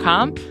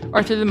instacart.com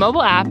or through the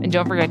mobile app, and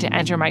don't forget to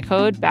enter my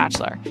code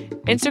BACHELOR.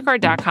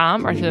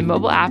 Instacart.com or through the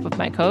mobile app with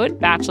my code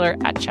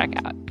BACHELOR at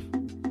checkout.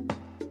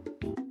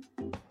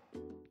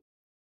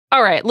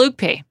 All right, Luke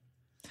P.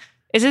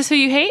 Is this who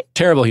you hate?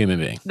 Terrible human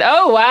being.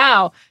 Oh,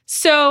 wow.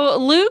 So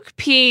Luke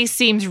P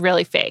seems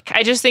really fake.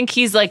 I just think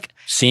he's like...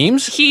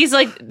 Seems? He's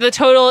like the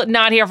total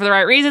not here for the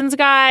right reasons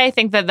guy. I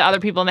think that the other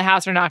people in the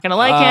house are not going to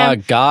like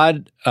him.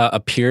 God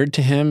appeared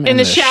to him in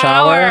the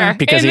shower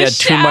because he had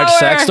too much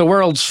sex. The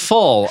world's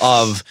full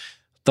of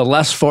the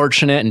less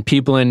fortunate and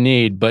people in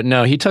need. But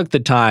no, he took the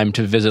time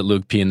to visit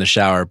Luke P in the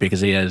shower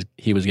because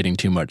he was getting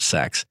too much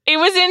sex. It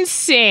was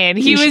insane.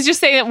 He was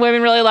just saying that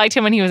women really liked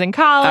him when he was in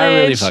college.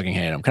 I really fucking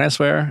hate him. Can I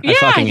swear? Yeah, I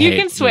fucking you hate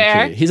can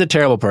swear. Luke P. He's a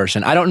terrible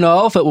person. I don't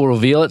know if it will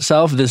reveal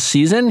itself this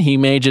season. He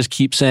may just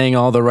keep saying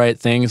all the right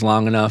things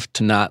long enough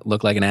to not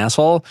look like an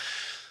asshole.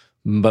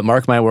 But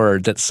mark my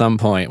words, at some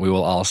point we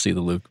will all see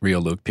the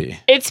real Luke P.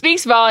 It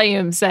speaks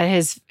volumes that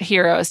his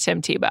hero is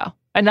Tim Tebow.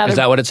 Is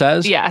that what it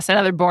says? Yes,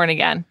 another born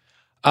again.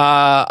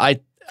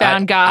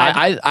 Found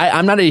God.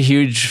 I'm not a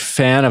huge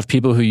fan of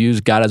people who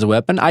use God as a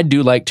weapon. I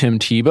do like Tim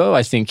Tebow.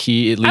 I think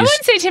he at least... I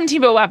wouldn't say Tim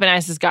Tebow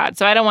weaponizes God,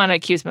 so I don't want to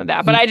accuse him of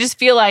that. But I just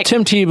feel like...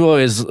 Tim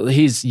Tebow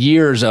he's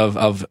years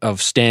of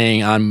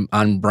staying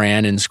on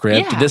brand and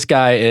script. Yeah. This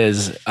guy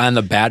is on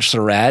The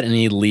Bachelorette, and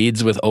he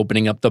leads with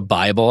opening up the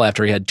Bible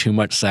after he had too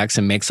much sex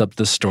and makes up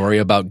this story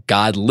about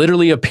God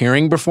literally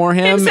appearing before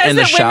him in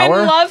the shower.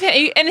 Women love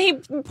him, and he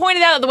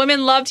pointed out that the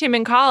women loved him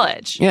in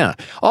college. Yeah.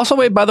 Also,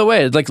 wait, by the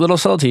way, like little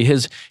subtlety,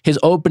 his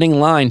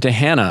opening line to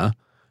Hannah,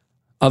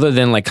 other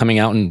than like coming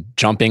out and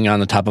jumping on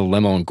the top of a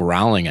limo and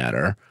growling at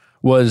her,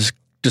 was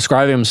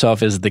describing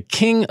himself as the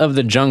king of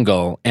the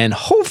jungle, and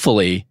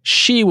hopefully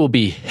she will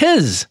be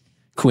his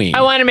queen.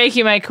 I want to make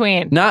you my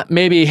queen. Not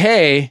maybe,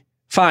 hey,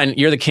 fine,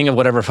 you're the king of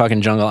whatever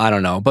fucking jungle, I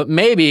don't know. But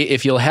maybe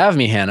if you'll have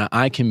me, Hannah,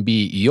 I can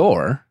be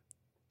your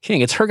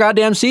king. It's her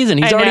goddamn season.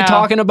 He's already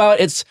talking about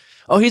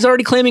he's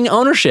already claiming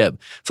ownership.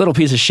 This little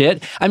piece of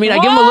shit. I mean, I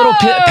give him a little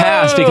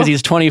pass because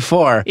he's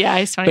 24. Yeah,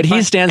 he's 24. But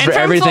he stands for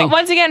everything.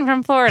 Once again,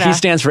 from Florida. He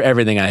stands for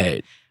everything I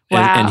hate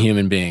in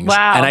human beings.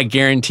 Wow. And I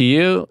guarantee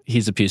you,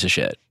 he's a piece of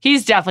shit.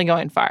 He's definitely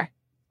going far.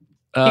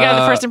 You got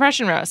the first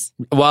impression rose.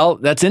 Well,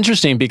 that's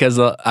interesting because,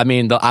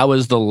 I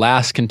was the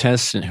last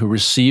contestant who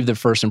received the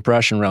first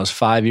impression rose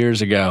 5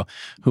 years ago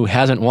who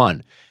hasn't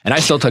won. And I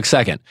still took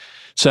second.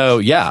 So,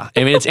 yeah,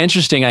 I mean, it's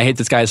interesting. I hate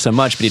this guy so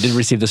much, but he did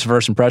receive this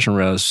first impression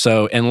rose.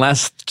 So,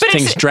 unless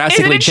things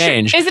drastically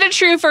change. Is it a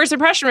true first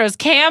impression rose?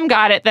 Cam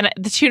got it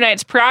the 2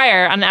 nights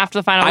prior after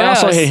the final rose. I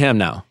also hate him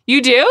now.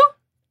 You do?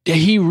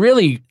 He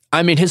really,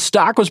 his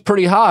stock was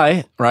pretty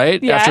high,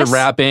 right? Yes. After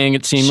rapping,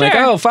 it seemed like,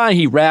 oh, fine,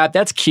 he rapped.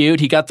 That's cute.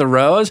 He got the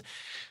rose.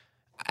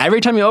 Every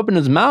time he opened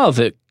his mouth,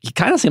 he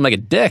kind of seemed like a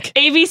dick.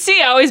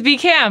 ABC, always be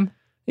Cam.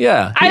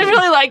 Yeah. I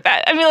really like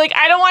that. I mean,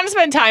 I don't want to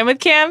spend time with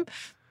Cam,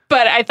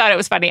 but I thought it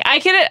was funny. I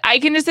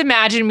can just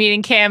imagine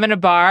meeting Cam in a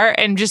bar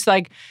and just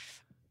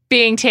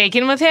being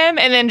taken with him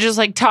and then just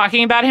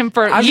talking about him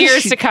for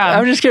years to come.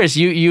 I'm just curious.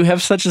 You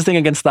have such a thing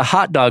against the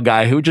hot dog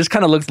guy who just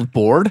kind of looks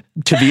bored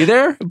to be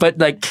there, but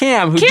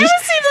Cam, seems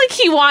like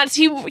he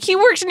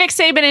worked Nick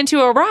Saban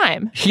into a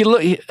rhyme.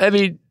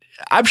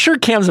 I'm sure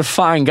Cam's a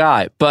fine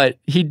guy, but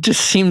he just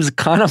seems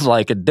kind of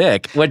like a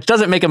dick, which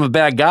doesn't make him a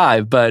bad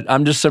guy, but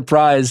I'm just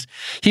surprised.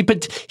 He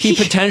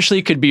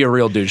potentially could be a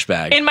real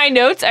douchebag. In my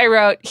notes, I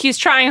wrote, he's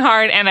trying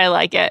hard and I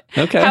like it.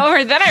 Okay.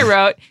 However, then I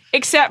wrote,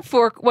 except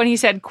for when he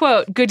said,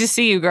 quote, good to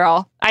see you,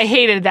 girl. I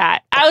hated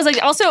that. I was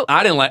also...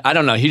 I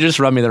don't know. He just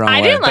rubbed me the wrong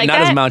way. Didn't like but not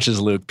that. As much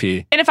as Luke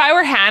P. And if I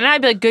were Hannah,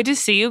 I'd be like, good to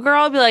see you,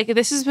 girl. I'd be like,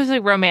 this is supposed to be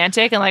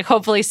romantic and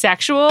hopefully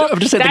sexual.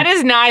 That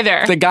is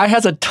neither. The guy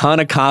has a ton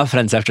of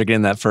confidence after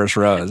getting that first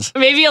rose.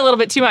 Maybe a little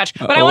bit too much.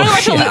 But I want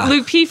to go back to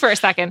Luke P for a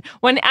second.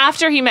 When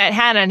after he met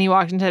Hannah and he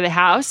walked into the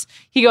house,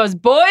 he goes,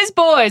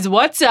 boys,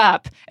 what's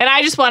up? And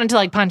I just wanted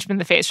to punch him in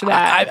the face for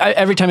that.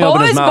 Every time he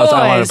opened his mouth,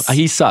 I wanted to,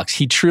 he sucks.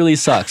 He truly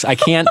sucks. I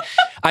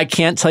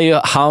can't tell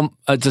you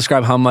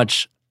describe how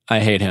much I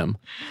hate him.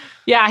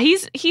 Yeah,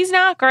 he's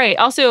not great.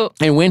 Also,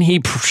 and when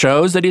he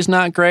shows that he's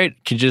not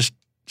great, could you just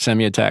send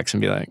me a text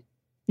and be like,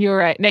 "You were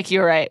right, Nick. You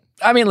were right."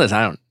 I mean,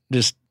 listen,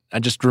 I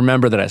just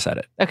remember that I said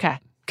it. Okay,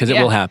 because it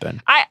will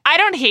happen. I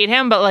don't hate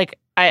him, but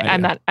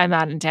I'm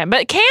not into him.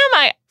 But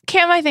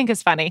Cam, I think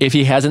is funny. If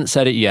he hasn't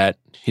said it yet,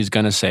 he's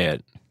going to say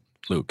it,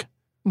 Luke.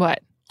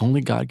 What?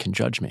 Only God can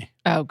judge me.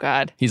 Oh,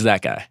 God. He's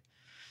that guy.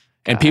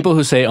 And people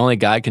who say only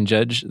God can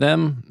judge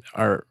them,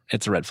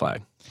 it's a red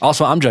flag.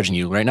 Also, I'm judging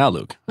you right now,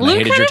 Luke. And Luke I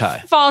hated your tie.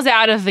 Falls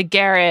out of the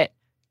Garrett,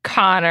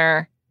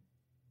 Connor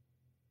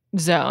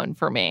zone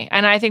for me.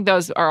 And I think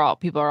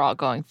people are all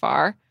going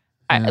far.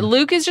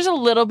 Luke is just a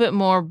little bit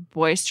more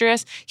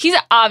boisterous. He's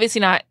obviously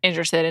not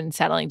interested in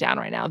settling down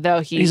right now,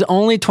 though. He's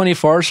only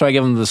 24, so I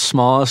give him the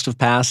smallest of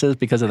passes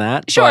because of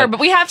that. Sure, but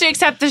we have to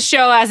accept the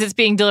show as it's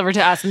being delivered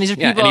to us. And these are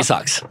people and he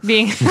sucks.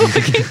 looking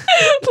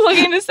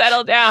to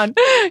settle down.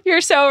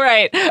 You're so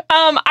right.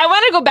 I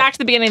want to go back to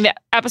the beginning of the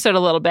episode a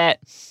little bit.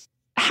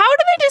 How do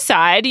they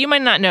decide? You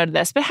might not know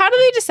this, but how do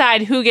they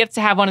decide who gets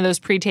to have one of those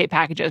pre-tape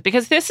packages?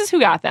 Because this is who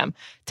got them.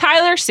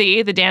 Tyler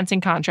C., the dancing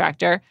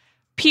contractor.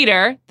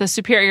 Peter, the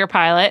superior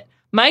pilot.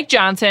 Mike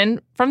Johnson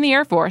from the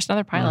Air Force,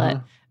 another pilot.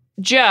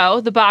 Joe,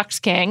 the box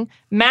king.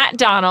 Matt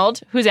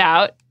Donald, who's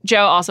out.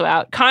 Joe also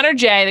out. Connor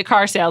J., the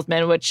car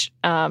salesman, which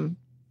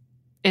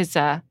is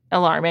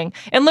alarming.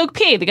 And Luke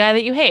P., the guy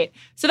that you hate.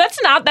 So that's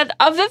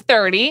of the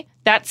 30,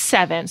 that's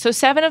 7. So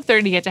 7 of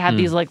 30 get to have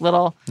these like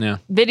little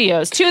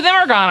videos. 2 of them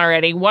are gone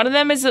already. One of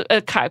them is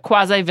a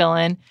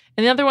quasi-villain.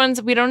 And the other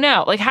ones, we don't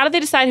know. Like, how do they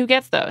decide who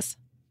gets those?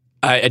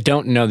 I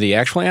don't know the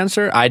actual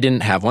answer. I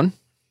didn't have one.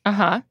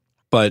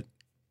 But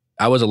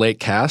I was a late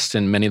cast,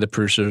 and many of the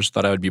producers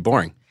thought I would be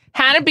boring.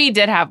 Hannah B.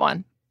 did have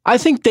one. I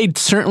think they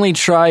certainly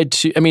tried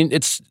to. I mean,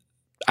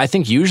 I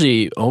think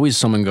usually always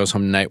someone goes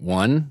home night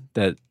 1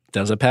 that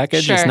does a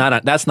package. Sure.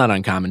 That's not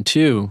uncommon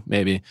too.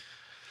 Maybe.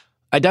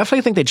 I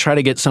definitely think they try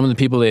to get some of the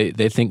people they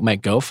think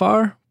might go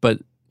far, but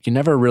you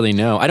never really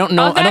know. I don't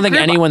know. I don't think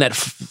anyone that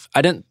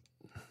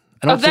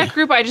that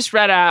group I just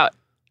read out.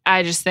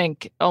 I just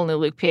think only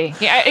Luke P.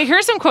 Yeah,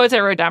 here's some quotes I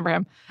wrote down for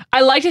him. I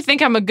like to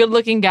think I'm a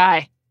good-looking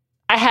guy.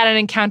 I had an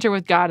encounter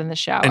with God in the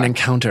shower. An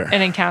encounter.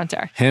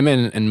 Him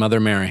and Mother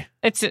Mary.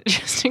 It's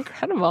just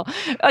incredible.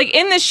 Like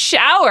in the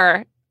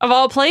shower of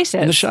all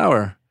places. In the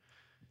shower.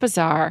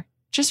 Bizarre.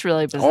 Just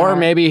really bizarre. Or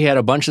maybe he had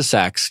a bunch of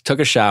sex,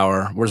 took a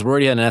shower, was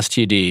worried he had an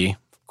STD,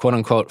 quote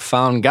unquote,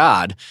 found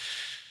God.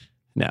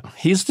 No,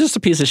 he's just a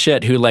piece of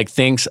shit who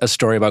thinks a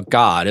story about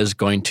God is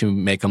going to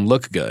make him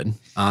look good.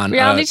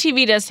 Reality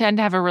TV does tend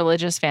to have a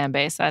religious fan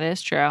base. That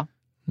is true.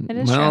 It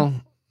is true.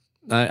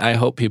 I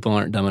hope people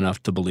aren't dumb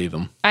enough to believe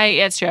him.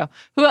 It's true.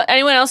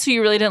 Anyone else who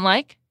you really didn't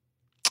like?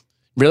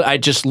 Really,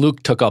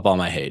 Luke took up all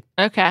my hate.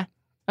 Okay.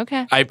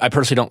 I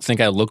personally don't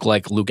think I look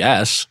like Luke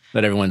S.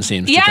 that everyone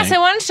seems to think. Yes, I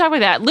wanted to talk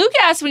about that. Luke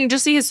S., when you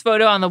just see his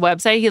photo on the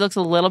website, he looks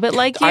a little bit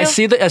like you. I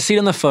see it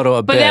in the photo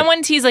a bit. But then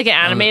when he's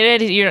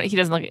animated, he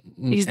doesn't look.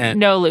 He's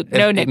no Luke,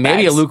 no Nick.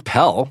 Maybe Bags. a Luke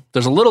Pell.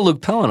 There's a little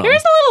Luke Pell in him.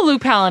 There's a little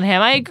Luke Pell in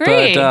him. I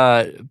agree.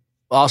 But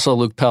also,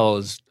 Luke Pell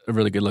is a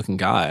really good looking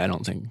guy. I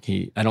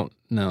don't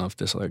know if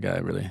this other guy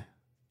really.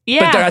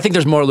 Yeah. But I think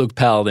there's more Luke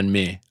Pell than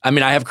me. I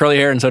mean, I have curly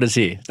hair and so does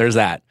he. There's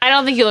that. I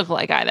don't think you look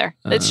alike either.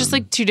 It's just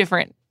two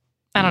different.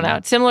 I don't know.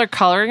 Similar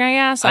coloring, I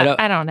guess. I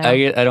don't know.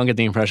 I don't get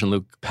the impression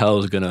Luke Pell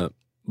is going to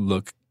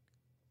look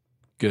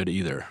good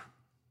either.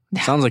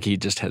 Sounds like he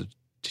just has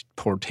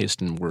poor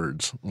taste in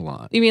words a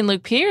lot. You mean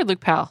Luke P. or Luke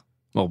Pell?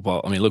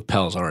 Well, I mean, Luke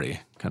Pell's already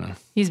kind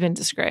of... He's been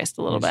disgraced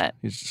a little bit.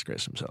 He's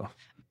disgraced himself.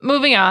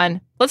 Moving on.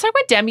 Let's talk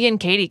about Demi and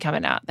Katie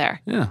coming out there.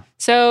 Yeah.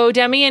 So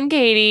Demi and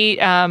Katie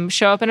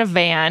show up in a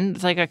van.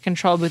 It's like a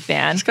controlled booth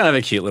van. It's kind of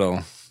a cute little...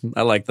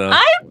 I like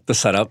the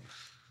setup.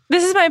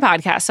 This is my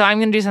podcast, so I'm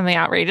going to do something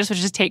outrageous, which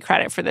is take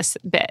credit for this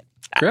bit.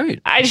 Great.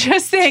 I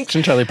just think... It's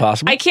entirely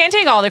possible. I can't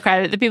take all the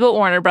credit. The people at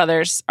Warner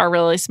Brothers are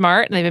really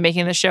smart, and they've been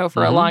making the show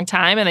for a long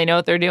time, and they know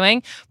what they're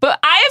doing. But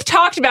I have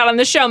talked about on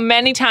the show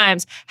many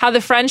times how the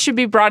friends should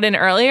be brought in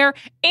earlier,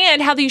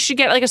 and how you should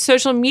get a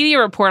social media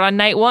report on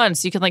night 1,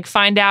 so you can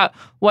find out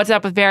what's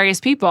up with various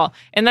people.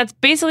 And that's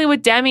basically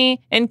what Demi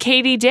and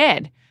Katie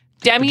did.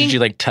 Did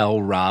you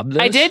tell Rob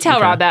this? I did tell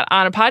Rob that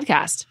on a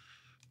podcast.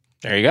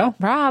 There you go.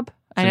 Rob.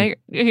 I know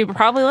you're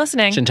probably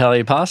listening. It's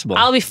entirely possible.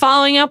 I'll be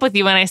following up with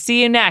you when I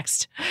see you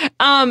next.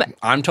 I'm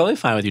totally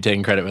fine with you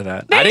taking credit for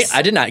that.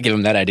 I did not give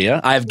him that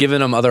idea. I've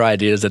given him other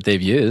ideas that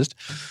they've used.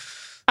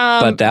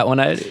 But that one,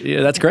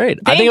 that's great.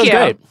 I think it was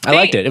great. I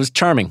liked it. It was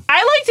charming. I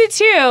liked it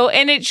too.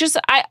 And it just,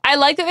 I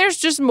like that there's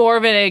just more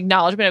of an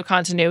acknowledgement of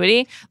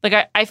continuity.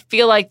 I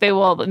feel like they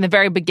will, in the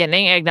very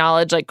beginning,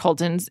 acknowledge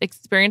Colton's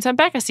experience on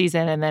Becca's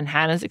season and then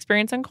Hannah's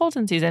experience on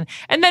Colton's season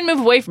and then move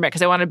away from it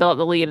because they want to build up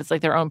the lead. It's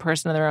their own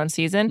person in their own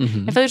season.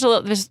 Mm-hmm. I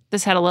feel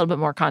this had a little bit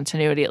more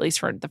continuity, at least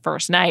for the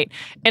first night.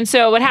 And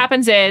so what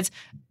happens is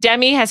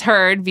Demi has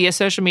heard via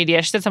social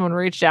media, she said someone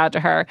reached out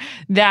to her,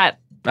 that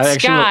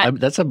Scott,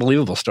 that's a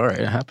believable story.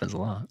 It happens a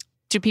lot.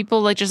 Do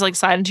people just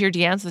slide into your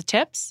DMs with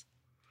tips?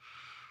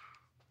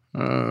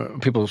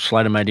 People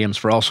slide in my DMs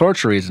for all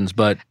sorts of reasons,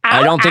 but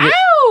I don't think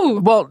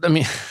well, I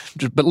mean,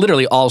 but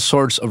literally all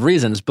sorts of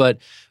reasons. But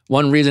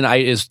one reason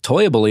is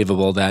totally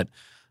believable that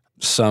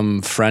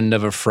some friend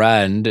of a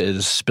friend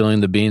is spilling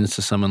the beans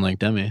to someone like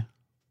Demi.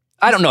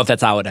 I don't know if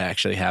that's how it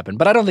actually happened,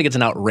 but I don't think it's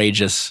an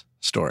outrageous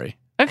story.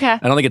 Okay. I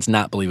don't think it's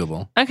not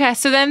believable. Okay.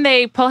 So then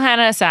they pull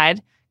Hannah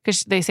aside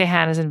because they say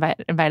Hannah's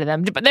invited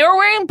them. But they were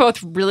wearing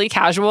both really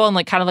casual and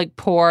like kind of like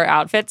poor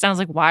outfits. And I was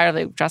like, why are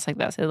they dressed like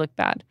this? They look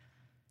bad.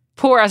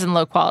 Poor as in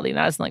low quality,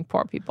 not as in like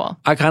poor people.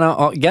 I kind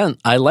of, again,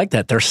 I like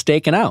that. They're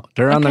staking out.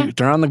 They're on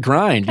the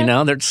grind, you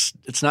know?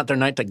 It's not their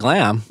night to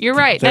glam. You're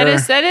right. That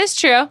is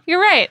true.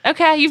 You're right.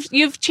 Okay.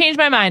 You've changed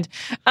my mind.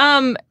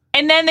 And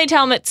then they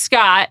tell him that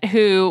Scott,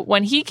 who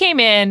when he came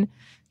in,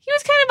 he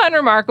was kind of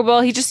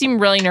unremarkable. He just seemed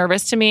really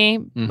nervous to me,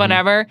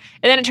 whatever.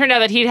 And then it turned out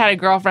that he'd had a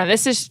girlfriend.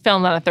 This is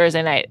filmed on a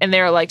Thursday night. And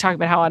they were like talking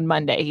about how on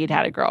Monday he'd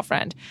had a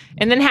girlfriend.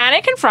 And then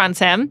Hannah confronts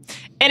him.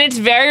 And it's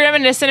very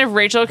reminiscent of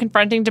Rachel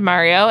confronting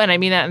DeMario. And I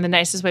mean that in the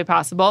nicest way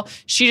possible.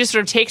 She just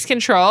sort of takes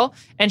control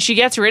and she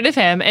gets rid of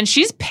him. And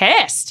she's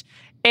pissed.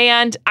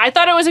 And I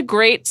thought it was a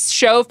great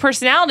show of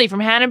personality from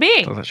Hannah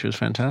B. I thought she was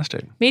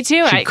fantastic. Me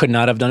too. She could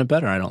not have done it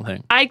better, I don't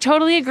think. I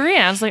totally agree.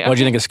 I was like, What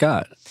do you think of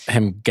Scott?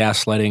 Him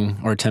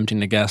gaslighting or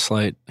attempting to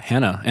gaslight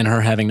Hannah and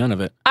her having none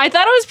of it. I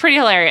thought it was pretty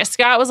hilarious.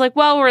 Scott was like,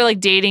 well, we're like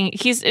dating.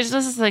 This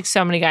is like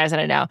so many guys that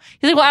I know.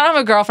 He's like, well, I don't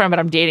have a girlfriend, but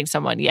I'm dating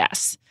someone.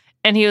 Yes.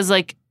 And he was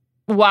like,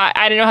 why?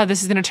 I don't know how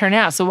this is going to turn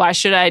out. So why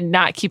should I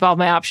not keep all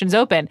my options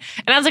open?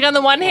 And I was like, on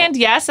the one hand,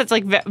 yes, that's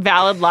like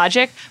valid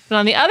logic. But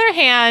on the other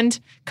hand,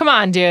 come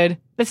on, dude.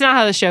 That's not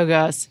how the show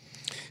goes.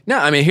 No,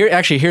 I mean,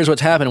 here's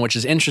what's happened, which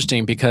is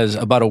interesting because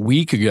about a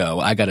week ago,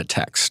 I got a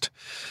text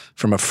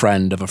from a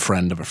friend of a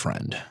friend of a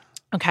friend.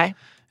 Okay.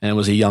 And it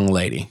was a young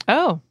lady.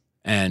 Oh.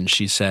 And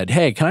she said,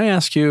 hey, can I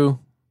ask you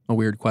a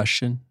weird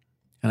question?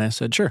 And I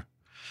said, sure.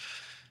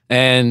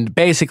 And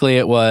basically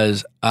it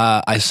was,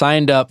 I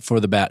signed up for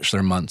The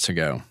Bachelor months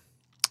ago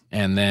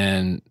and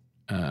then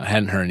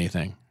hadn't heard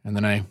anything. And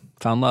then I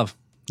found love.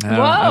 I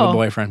have a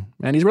boyfriend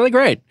and he's really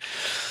great.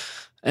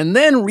 And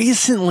then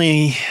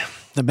recently,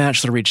 The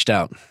Bachelor reached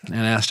out and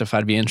asked if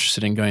I'd be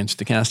interested in going through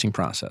the casting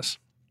process.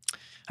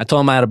 I told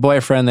them I had a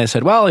boyfriend. They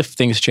said, well, if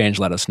things change,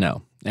 let us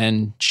know.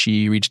 And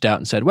she reached out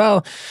and said,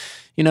 well,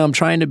 you know, I'm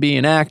trying to be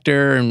an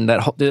actor. And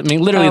that whole, I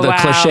mean, literally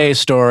cliche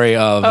story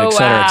of et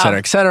cetera, et cetera,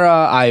 et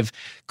cetera. I've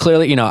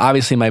clearly, you know,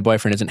 obviously my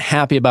boyfriend isn't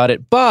happy about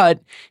it, but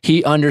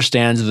he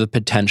understands the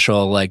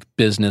potential like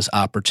business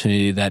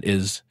opportunity that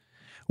is,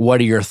 what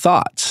are your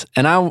thoughts?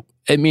 And I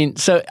mean,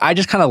 so I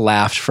just kind of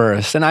laughed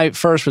first. And I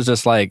first was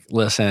just like,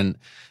 listen,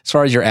 as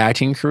far as your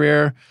acting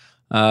career,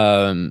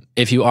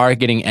 if you are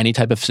getting any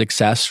type of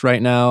success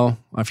right now,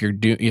 if you're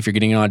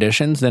getting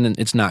auditions, then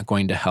it's not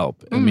going to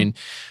help. I mean,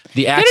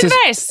 the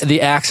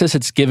access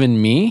it's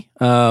given me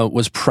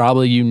was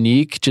probably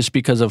unique just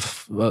because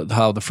of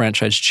how the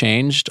franchise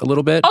changed a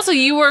little bit. Also,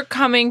 you were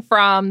coming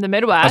from the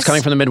Midwest. I was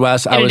coming from the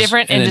Midwest. I was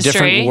in a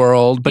different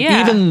world. But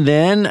even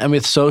then, I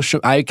mean,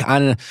 I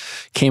kind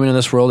of came into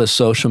this world as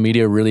social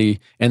media really,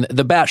 and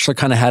The Bachelor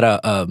kind of had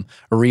a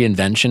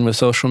reinvention with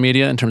social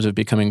media in terms of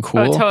becoming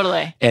cool. Oh,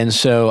 totally. And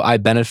so I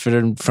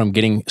benefited from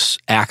getting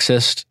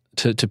access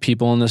to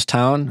people in this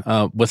town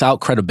without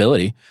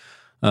credibility,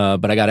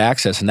 but I got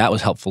access, and that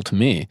was helpful to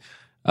me.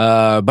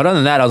 But other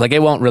than that, I was like,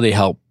 it won't really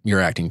help your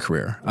acting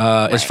career.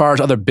 Right. As far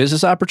as other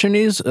business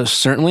opportunities,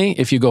 certainly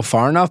if you go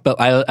far enough. But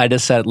I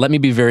just said, let me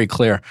be very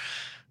clear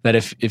that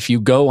if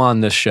you go on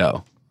this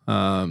show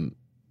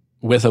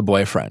with a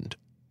boyfriend,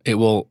 it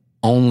will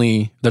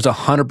there's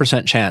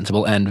 100% chance it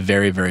will end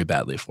very, very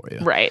badly for you.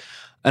 Right.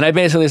 And I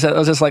basically said, I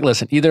was just like,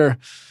 listen, either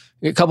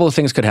a couple of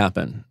things could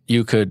happen.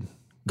 You could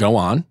go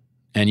on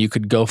and you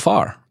could go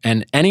far.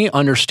 And any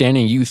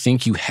understanding you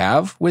think you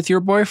have with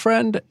your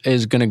boyfriend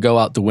is going to go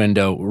out the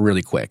window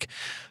really quick.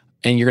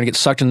 And you're going to get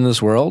sucked into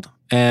this world.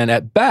 And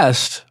at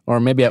best, or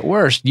maybe at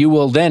worst, you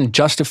will then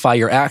justify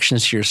your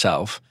actions to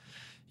yourself.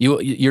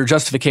 Your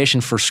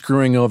justification for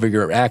screwing over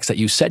your ex that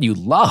you said you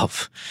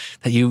love,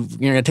 that you're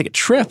going to take a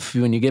trip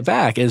when you get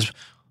back is,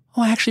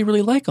 oh, I actually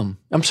really like him.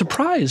 I'm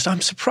surprised.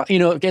 You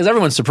know, because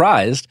everyone's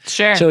surprised.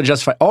 Sure. So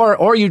justify,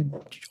 or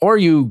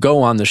you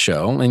go on the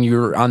show and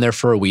you're on there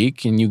for a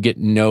week and you get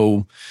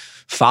no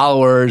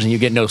followers and you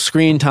get no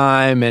screen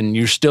time and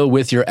you're still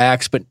with your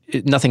ex, but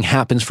nothing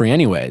happens for you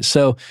anyways.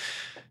 So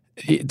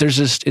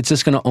it's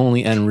just going to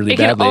only end really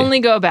badly. It can only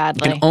go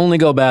badly. It can only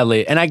go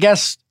badly. And I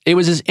guess it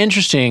was as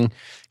interesting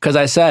because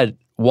I said,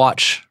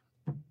 watch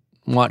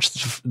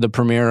the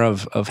premiere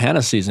of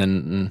Hannah's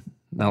season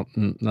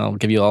and I'll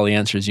give you all the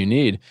answers you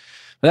need.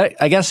 But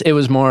I guess it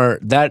was more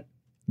that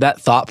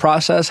thought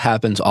process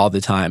happens all the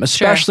time,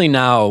 especially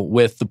now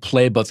with the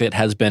playbook that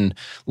has been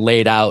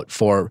laid out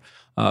for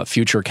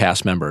future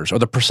cast members, or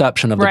the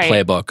perception of the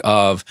playbook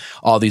of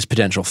all these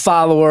potential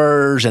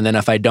followers. And then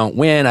if I don't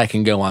win, I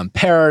can go on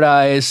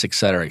Paradise, et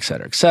cetera, et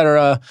cetera, et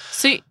cetera.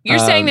 So you're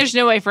saying there's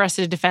no way for us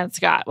to defend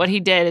Scott. What he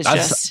did is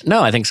just...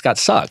 No, I think Scott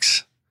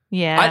sucks.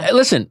 Yeah.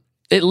 Listen,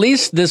 at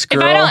least this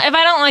girl... If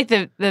I don't like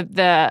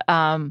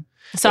the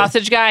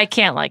sausage guy, I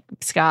can't like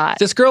Scott.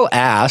 This girl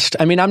asked.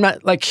 I mean, I'm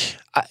not like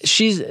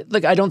she's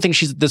like. I don't think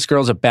this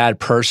girl's a bad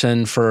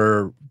person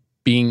for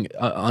being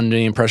under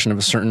the impression of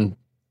a certain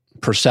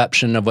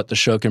perception of what the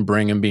show can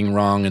bring and being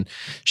wrong. And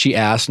she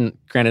asked, and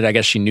granted, I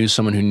guess she knew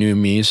someone who knew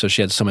me, so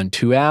she had someone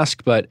to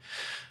ask. But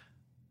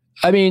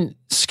I mean,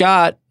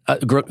 Scott,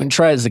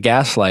 tries to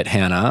gaslight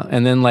Hannah,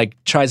 and then like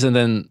tries to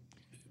then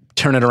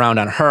turn it around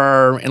on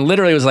her, and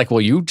literally was like,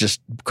 well, you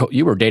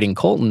were dating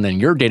Colton, and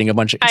you're dating a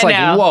bunch of, it's like,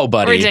 whoa,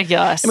 buddy.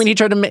 Ridiculous. I mean, he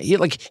tried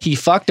to, he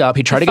fucked up.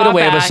 He tried to get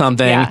away with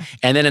something.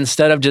 And then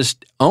instead of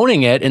just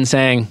owning it and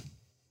saying,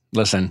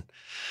 listen,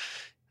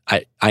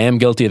 I am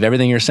guilty of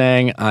everything you're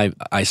saying.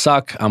 I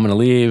suck. I'm going to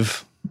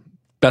leave.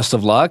 Best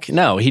of luck.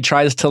 No, he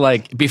tries to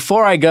like,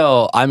 before I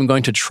go, I'm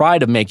going to try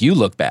to make you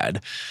look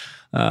bad.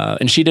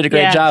 And she did a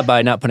great job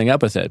by not putting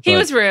up with it. He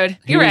was rude.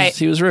 You're right.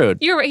 He was rude.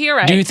 You're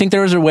right. Do you think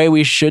there was a way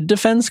we should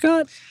defend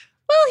Scott?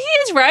 Well, he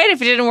is right.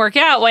 If it didn't work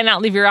out, why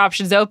not leave your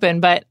options open?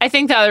 But I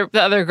think the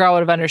other girl would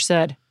have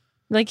understood.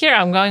 Like, here,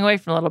 I'm going away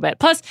for a little bit.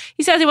 Plus,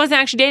 he says he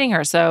wasn't actually dating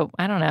her, so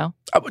I don't know.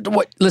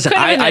 Listen,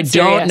 I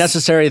don't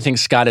necessarily think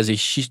Scott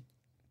is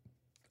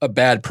a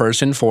bad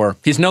person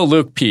he's no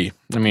Luke P.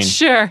 I mean,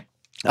 sure.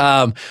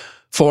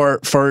 For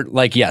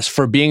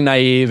being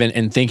naive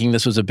and thinking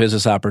this was a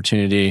business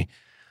opportunity.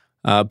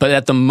 But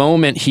at the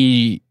moment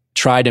he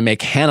tried to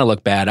make Hannah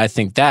look bad, I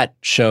think that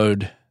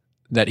showed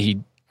that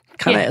he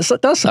kind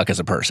of does suck as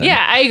a person.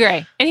 Yeah, I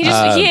agree. And he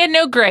had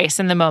no grace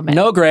in the moment.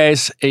 No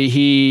grace.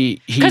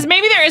 Because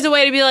maybe there is a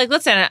way to be like,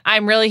 listen,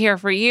 I'm really here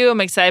for you. I'm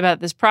excited about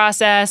this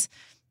process.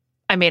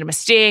 I made a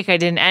mistake. I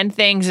didn't end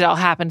things. It all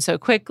happened so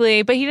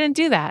quickly. But he didn't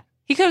do that.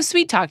 He could have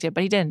sweet-talked it,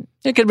 but he didn't.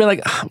 It could be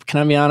like, can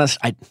I be honest?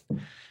 I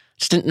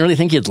just didn't really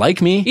think you'd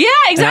like me. Yeah,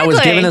 exactly. And I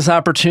was given this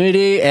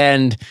opportunity,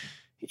 and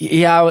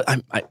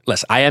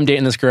listen, I am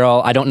dating this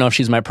girl. I don't know if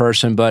she's my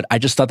person, but I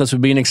just thought this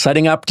would be an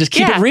exciting Just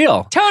keep it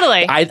real.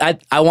 Totally. I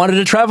wanted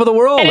to travel the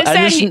world. And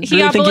instead, he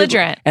got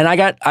belligerent. And I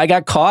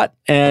got caught,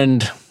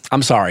 and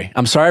I'm sorry.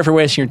 I'm sorry for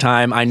wasting your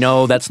time. I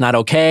know that's not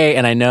okay,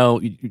 and I know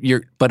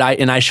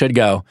I should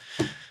go.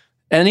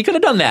 And he could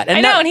have done that.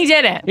 And and he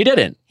didn't. He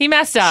didn't. He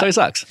messed up. So he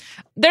sucks.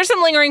 There's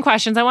some lingering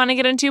questions I want to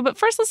get into, but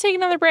first let's take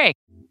another break.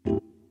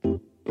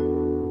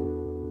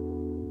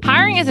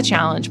 Hiring is a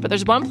challenge, but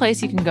there's one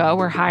place you can go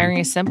where hiring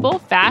is simple,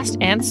 fast,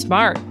 and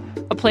smart.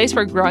 A place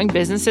where growing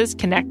businesses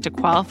connect to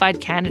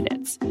qualified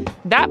candidates.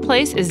 That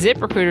place is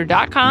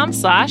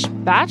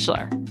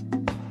ZipRecruiter.com/bachelor.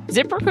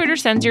 ZipRecruiter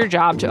sends your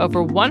job to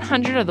over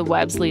 100 of the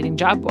web's leading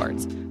job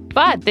boards.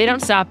 But they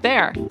don't stop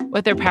there.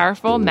 With their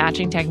powerful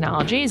matching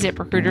technology,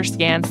 ZipRecruiter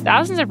scans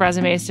thousands of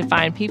resumes to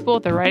find people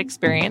with the right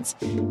experience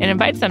and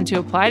invites them to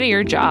apply to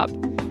your job.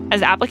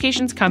 As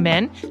applications come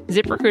in,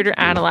 ZipRecruiter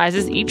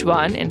analyzes each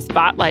one and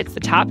spotlights the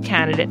top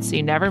candidates so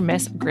you never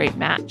miss a great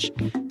match.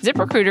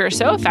 ZipRecruiter is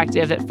so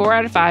effective that 4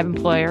 out of 5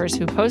 employers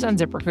who post on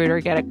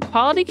ZipRecruiter get a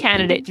quality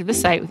candidate through the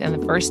site within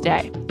the first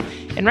day.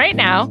 And right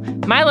now,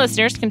 my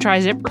listeners can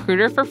try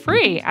ZipRecruiter for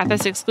free at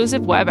this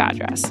exclusive web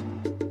address.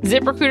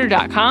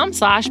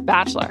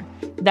 ZipRecruiter.com/bachelor.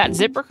 That's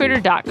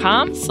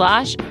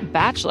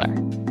ZipRecruiter.com/bachelor.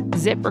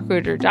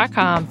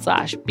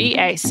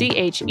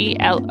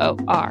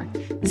 ZipRecruiter.com/BACHELOR.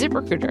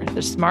 ZipRecruiter,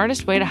 the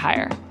smartest way to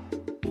hire.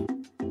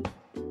 All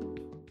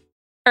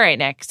right,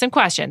 Nick, some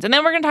questions. And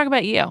then we're going to talk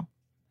about you.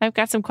 I've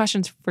got some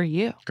questions for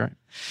you. Great.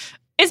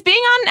 Is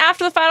being on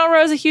After the Final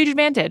Rose a huge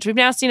advantage? We've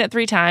now seen it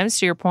 3 times,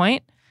 to your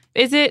point.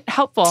 Is it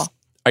helpful?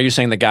 Are you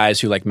saying the guys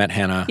who met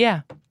Hannah?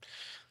 Yeah.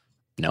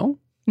 No?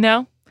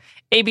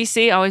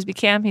 ABC, always be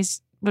Cam.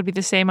 Would be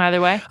the same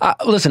either way.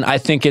 Listen, I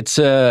think it's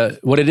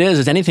what it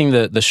is anything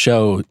that the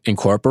show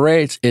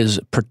incorporates is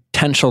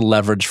potential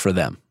leverage for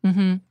them.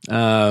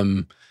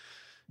 Mm-hmm.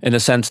 In the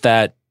sense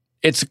that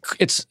it's.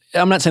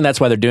 I'm not saying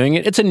that's why they're doing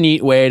it. It's a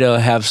neat way to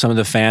have some of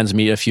the fans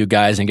meet a few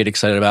guys and get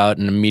excited about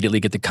and immediately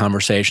get the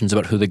conversations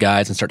about who the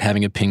guys and start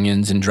having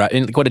opinions and drive.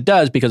 And what it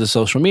does because of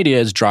social media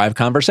is drive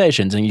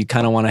conversations, and you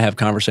kind of want to have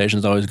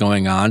conversations always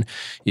going on,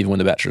 even when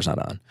the Bachelor's not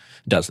on.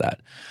 It does that.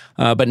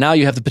 But now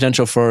you have the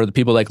potential for the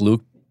people like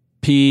Luke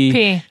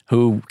P,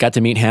 who got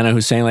to meet Hannah,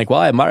 who's saying well,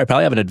 I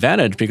probably have an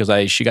advantage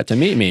because she got to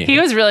meet me. He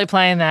was really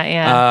playing that,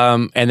 yeah.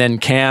 And then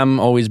Cam,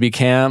 always be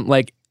Cam.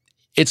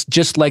 It's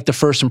just like the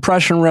first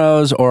impression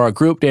rose or a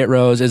group date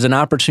rose is an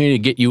opportunity to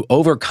get you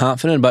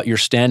overconfident about your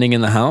standing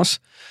in the house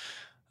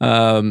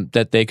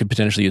that they could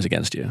potentially use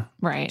against you.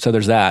 Right. So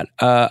there's that.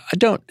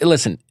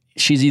 Listen,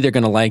 she's either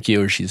going to like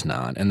you or she's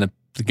not. And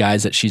the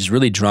guys that she's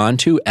really drawn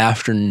to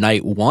after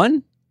night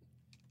 1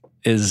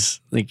 is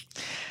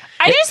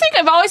I just think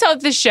I've always thought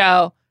with this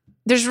show,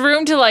 there's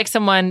room to like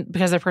someone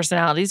because their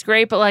personality is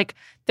great, but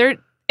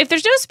if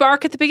there's no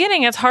spark at the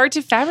beginning, it's hard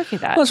to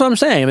fabricate that. Well, that's what I'm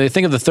saying. I mean,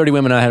 think of the 30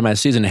 women I had in my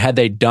season. Had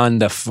they done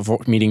the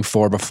meeting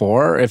 4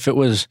 before, if it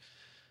was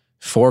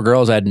 4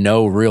 girls I had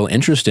no real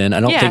interest in, I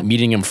don't think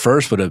meeting them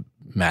first would have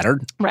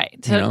mattered. Right.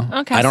 So,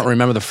 okay. I don't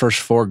remember the first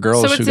 4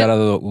 girls who got out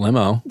of the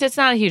limo. That's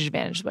not a huge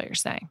advantage is what you're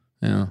saying.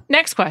 Yeah.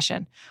 Next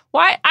question.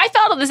 Why I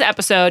felt this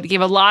episode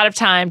gave a lot of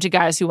time to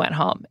guys who went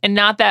home and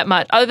not that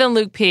much other than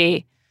Luke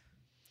P.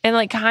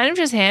 And kind of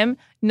just him,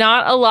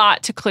 not a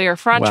lot to clear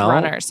front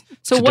runners.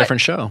 So it's a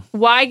different show.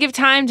 Why give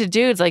time to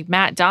dudes like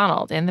Matt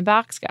Donald and the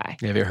box guy?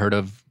 Have you heard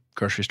of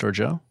Grocery Store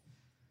Joe?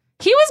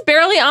 He was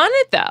barely on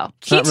it, though.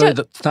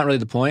 It's not really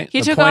the point.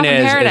 The point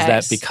is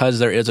that because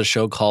there is a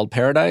show called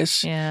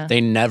Paradise,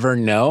 they never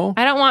know.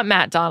 I don't want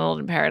Matt Donald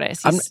in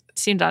Paradise. He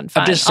seemed unfun.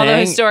 I'm just saying,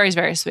 although his story's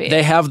very sweet.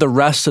 They have the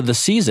rest of the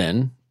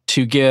season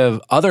to give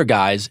other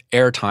guys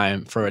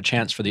airtime for a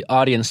chance for the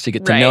audience to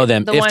get to know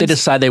them if they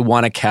decide they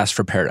want to cast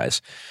for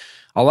Paradise.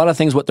 A lot of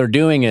things, what they're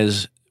doing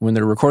is when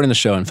they're recording the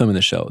show and filming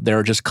the show,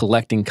 they're just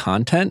collecting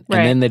content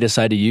and then they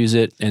decide to use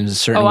it in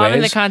certain ways. I'm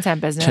in the content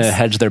business to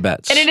hedge their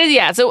bets. And it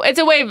is, so it's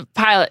a way of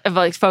pilot of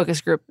like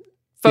focus group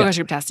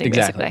testing,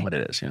 exactly basically. What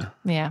it is,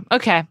 Yeah.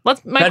 Okay.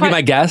 That'd be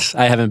my guess.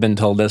 I haven't been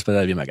told this, but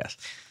that'd be my guess.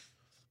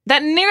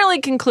 That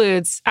nearly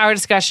concludes our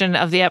discussion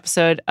of the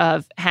episode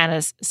of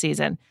Hannah's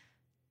season.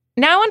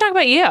 Now I want to talk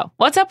about you.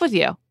 What's up with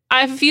you?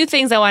 I have a few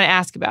things I want to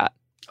ask about.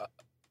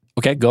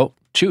 Okay, go.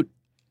 Shoot.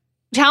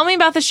 Tell me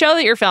about the show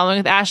that you're filming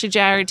with Ashley,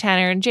 Jared,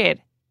 Tanner, and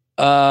Jade.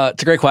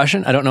 It's a great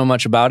question. I don't know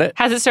much about it.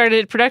 Has it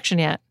started production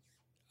yet?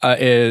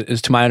 It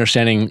is, to my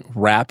understanding,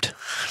 wrapped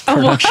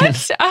production.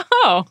 What?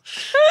 Oh.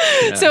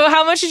 Yeah. So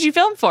how much did you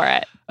film for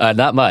it?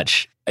 Not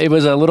much. It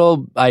was a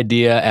little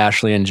idea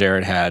Ashley and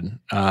Jared had.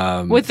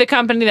 With the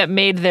company that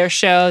made their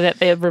show that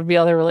they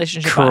reveal their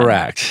relationship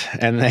Correct. on.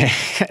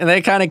 And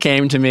they kind of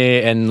came to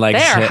me and like...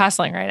 They are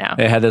hustling right now.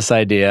 They had this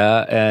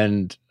idea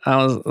and I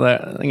was,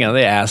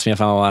 they asked me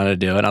if I wanted to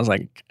do it. I was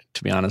like,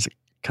 to be honest, it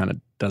kind of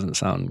doesn't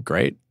sound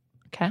great.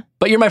 Okay.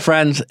 But you're my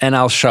friends and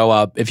I'll show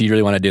up if you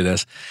really want to do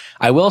this.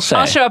 I will say...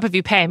 I'll show up if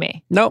you pay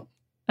me. Nope.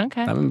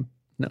 Okay.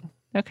 No.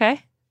 Okay.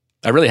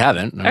 I really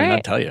haven't. I'll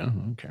tell you. I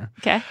don't care.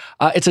 Okay.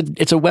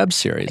 It's a web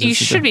series. You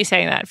should be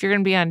saying that if you're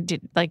going to be on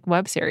like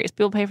web series.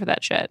 People pay for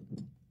that shit.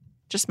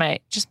 Just my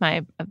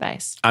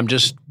advice. I'm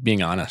just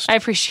being honest. I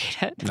appreciate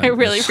it. I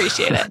really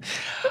appreciate it.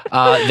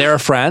 They're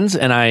friends,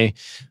 and I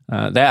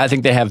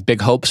think they have big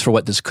hopes for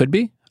what this could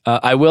be.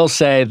 I will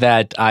say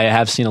that I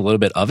have seen a little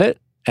bit of it,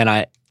 and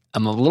I'm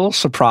a little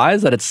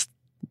surprised that it's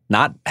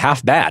not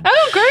half bad.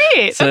 Oh,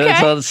 great. So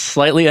okay. It's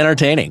slightly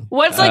entertaining.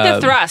 What's like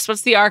the thrust?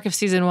 What's the arc of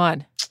season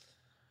 1?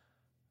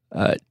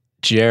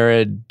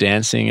 Jared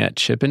dancing at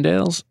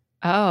Chippendales.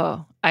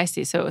 Oh, I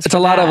see. So it's a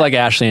lot of like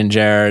Ashley and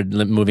Jared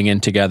moving in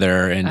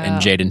together,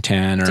 and Jade and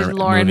Tan are. Did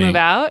Lauren move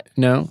out?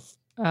 No.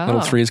 Oh.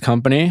 Little Three's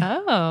Company.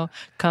 Oh,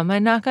 come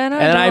and knock on our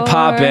door. And I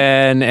pop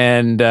in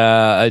and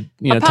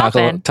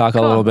talk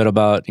a little bit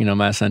about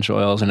my essential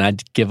oils, and I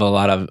give a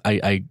lot of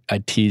I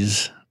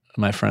tease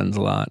my friends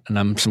a lot, and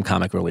I'm some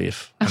comic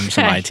relief. I'm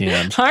some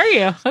ITMs. Are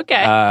you?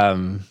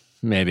 Okay.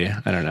 Maybe,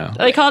 I don't know.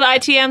 Are they called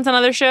ITMs on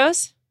other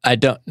shows? I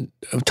don't.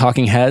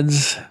 Talking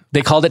Heads.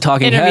 They called it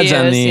Talking Heads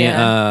on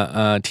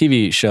the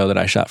TV show that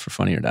I shot for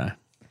Funny or Die.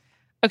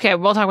 Okay,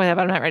 we'll talk about that,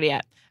 but I'm not ready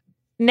yet.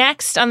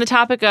 Next, on the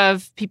topic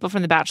of people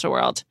from the Bachelor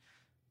world,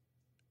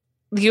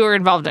 you were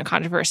involved in a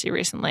controversy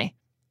recently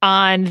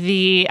on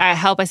the I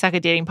Help I Suck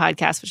at Dating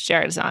podcast, which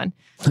Jared is on.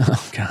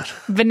 Oh, God.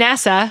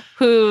 Vanessa,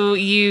 who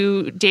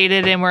you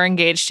dated and were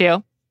engaged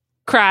to,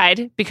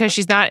 cried because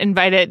she's not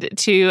invited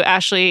to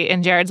Ashley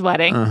and Jared's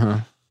wedding. Uh-huh.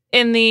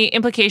 And the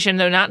implication,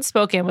 though not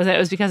spoken, was that it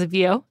was because of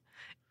you.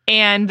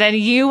 And then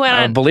you went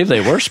on. I believe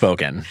they were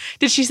spoken.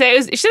 Did she say it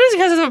was? She said it was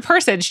because of a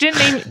person. She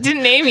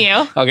didn't name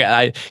you.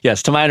 Okay.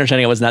 Yes, to my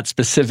understanding, it was not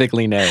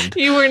specifically named.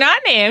 You were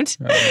not named.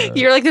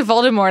 You're like the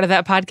Voldemort of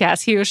that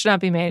podcast. He should not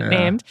be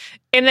named.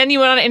 And then you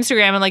went on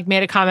Instagram and like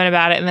made a comment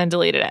about it and then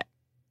deleted it.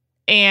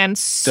 And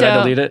so, did I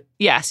delete it?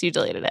 Yes, you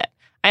deleted it.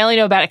 I only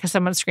know about it because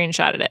someone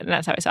screenshotted it, and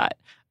that's how I saw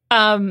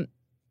it.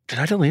 Did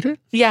I delete it?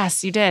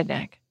 Yes, you did,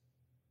 Nick.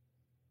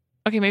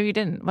 Okay, maybe you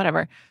didn't.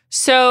 Whatever.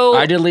 So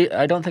I don't think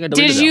I deleted it.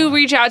 Did you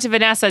reach out to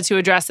Vanessa to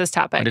address this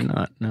topic? I did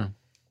not, no.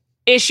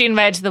 Is she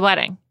invited to the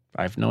wedding?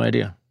 I have no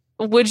idea.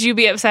 Would you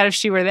be upset if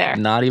she were there?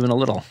 Not even a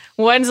little.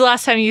 When's the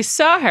last time you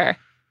saw her?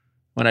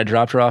 When I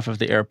dropped her off at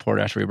the airport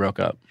after we broke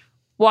up.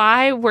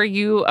 Why were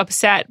you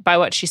upset by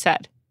what she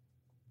said?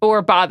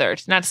 Or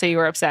bothered? Not to say you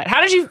were upset.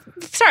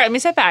 Sorry, let me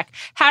step back.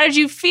 How did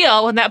you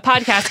feel when that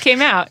podcast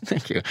came out?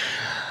 Thank you.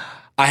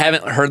 I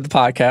haven't heard the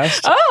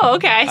podcast. Oh,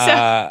 okay.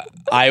 So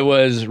I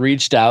was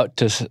reached out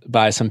to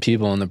by some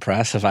people in the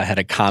press if I had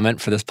a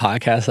comment for this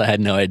podcast. I had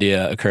no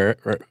idea occurred.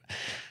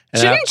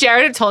 Shouldn't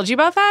Jared have told you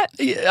about that?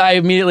 I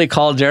immediately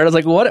called Jared. I was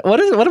like, "What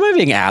am I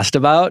being asked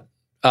about?"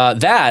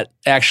 That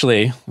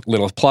actually,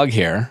 little plug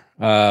here.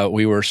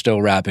 We were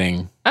still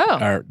wrapping.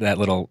 I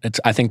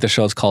think the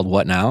show's called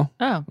What Now?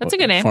 Oh, that's a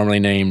good name. Formerly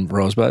named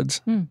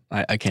Rosebuds.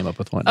 I came up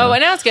with What Now. Oh, What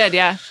Now is good.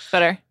 Yeah, it's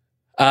better.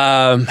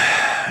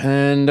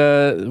 And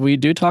we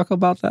do talk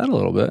about that a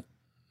little bit.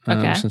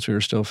 Okay. Since we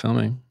were still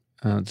filming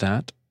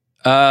that.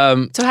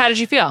 So how did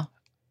you feel?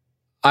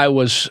 I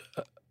was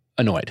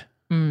annoyed.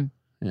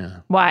 Yeah.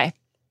 Why?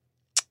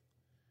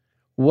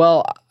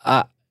 Well,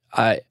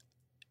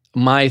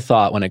 my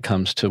thought when it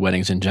comes to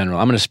weddings in general,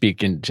 I'm going to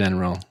speak in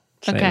general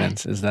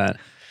statements, is that,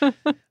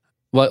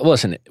 well,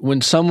 listen,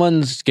 when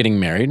someone's getting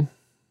married,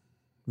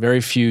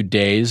 very few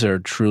days are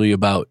truly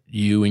about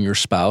you and your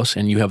spouse,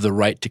 and you have the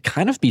right to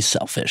kind of be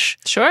selfish.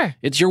 Sure.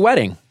 It's your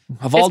wedding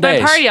of all days.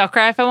 It's my party. I'll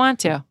cry if I want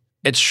to.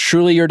 It's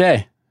truly your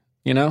day,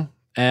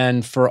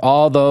 And for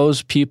all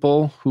those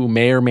people who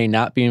may or may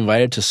not be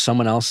invited to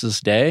someone else's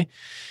day,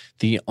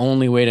 the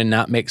only way to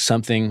not make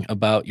something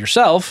about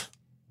yourself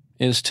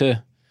is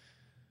to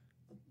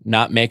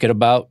not make it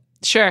about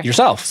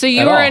yourself. So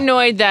you were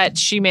annoyed that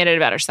she made it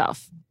about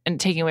herself and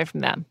taking away from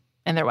them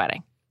and their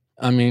wedding.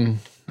 I mean,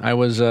 I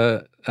was,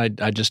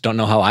 I just don't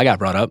know how I got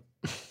brought up.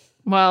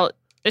 Well,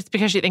 it's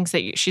because she thinks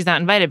that she's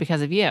not invited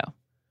because of you.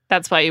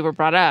 That's why you were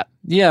brought up.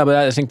 Yeah, but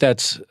I think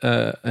that's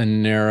a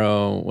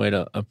narrow way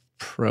to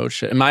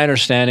approach it. And my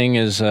understanding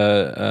is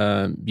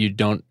you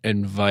don't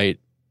invite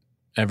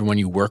everyone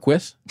you work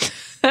with.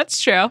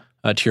 That's true.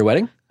 To your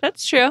wedding.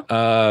 That's true.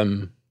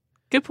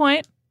 Good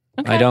point.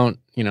 Okay. I don't,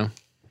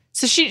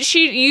 So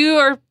you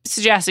are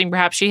suggesting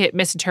perhaps she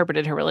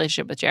misinterpreted her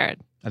relationship with Jared.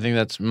 I think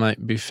that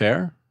might be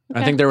fair. Okay.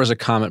 I think there was a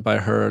comment by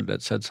her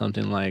that said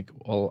something like,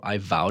 well, I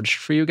vouched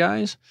for you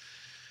guys,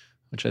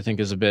 which I think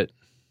is a bit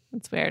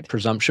That's weird.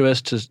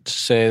 Presumptuous to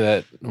say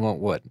that, well,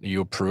 what,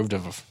 you approved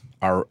of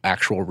our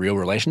actual real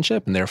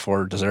relationship and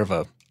therefore deserve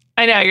a...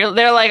 I know.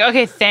 They're like,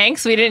 okay,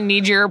 thanks. We didn't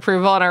need your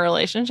approval in our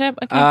relationship.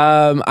 Okay.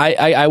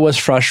 I was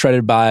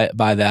frustrated by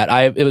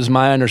that. It was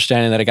my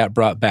understanding that it got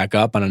brought back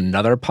up on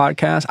another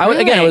podcast.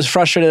 Again, I was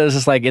frustrated. It was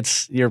just like,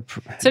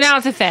 So now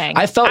it's a thing.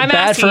 I felt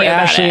bad for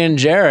Ashley and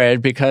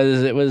Jared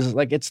because it was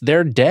like, it's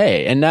their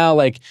day. And now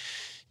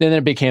then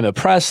it became a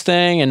press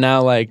thing, and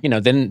now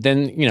then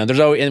there's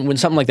always, and when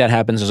something like that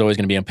happens, there's always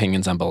going to be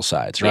opinions on both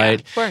sides, right?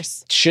 Yeah, of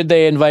course. Should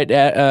they invite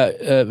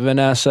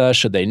Vanessa?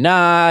 Should they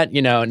not?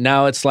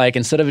 Now it's like,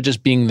 instead of it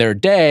just being their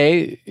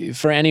day,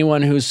 for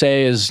anyone who is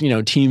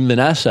Team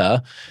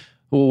Vanessa,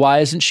 well, why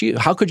isn't she?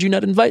 How could you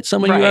not invite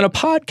someone you're on a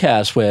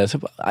podcast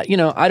with?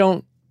 I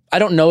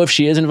don't know if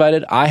she is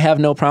invited. I have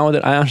no problem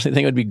with it. I honestly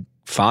think it would be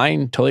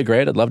fine, totally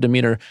great. I'd love to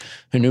meet her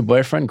new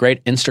boyfriend.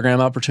 Great Instagram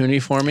opportunity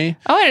for me.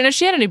 Oh, I didn't know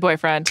she had a new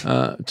boyfriend.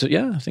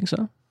 Yeah, I think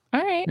so. All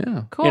right.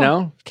 Yeah.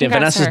 Cool.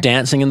 Vanessa's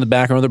dancing in the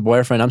background with her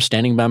boyfriend. I'm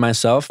standing by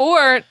myself.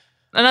 Or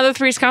another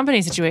Three's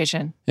Company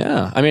situation.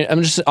 Yeah. I mean,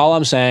 all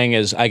I'm saying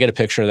is I get a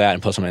picture of that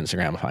and post on my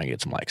Instagram if I can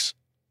get some likes.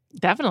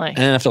 Definitely.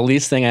 And if the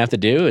least thing I have to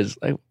do is,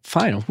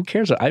 fine, who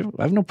cares? I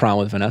have no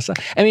problem with Vanessa.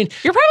 I mean,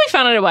 you're probably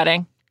fun at a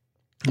wedding.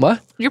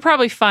 What? You're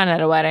probably fun at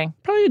a wedding.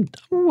 Probably,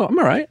 I'm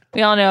all right.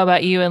 We all know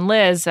about you and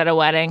Liz at a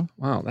wedding.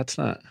 Wow, that's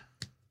not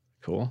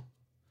cool.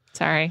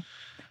 Sorry.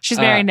 She's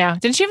married now.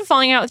 Didn't she have a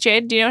falling out with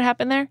Jade? Do you know what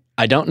happened there?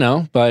 I don't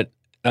know, but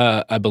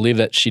I believe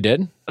that she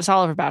did. It's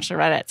all over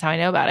Bachelorette. That's how I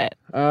know about it.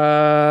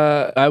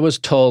 I was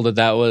told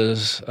that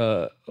was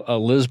a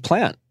Liz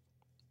Plant.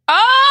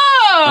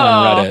 Oh!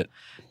 On Reddit.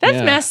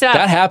 That's messed up.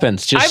 That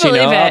happens. Just, I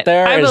believe it. Out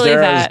there. I believe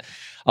that.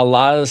 A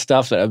lot of the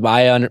stuff that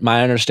my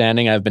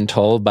understanding, I've been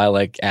told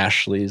by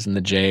Ashley's and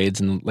the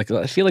Jades, and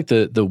I feel like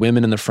the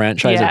women in the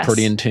franchise are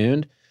pretty in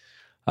tune.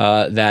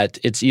 That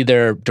it's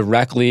either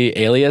directly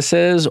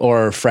aliases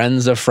or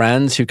friends of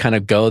friends who kind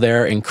of go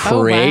there and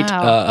create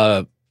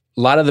a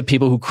lot of the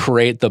people who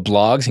create the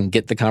blogs and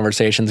get the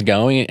conversations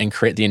going and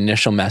create the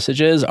initial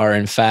messages are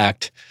in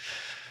fact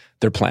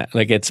their plan.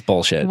 It's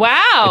bullshit.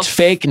 Wow, it's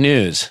fake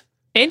news.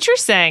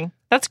 Interesting.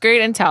 That's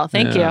great intel.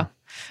 Thank you.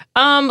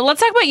 Let's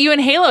talk about you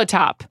and Halo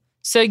Top.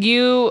 So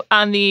you,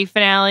 on the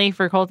finale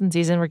for Colton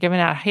season, were giving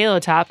out Halo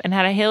Top and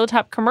had a Halo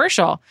Top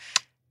commercial.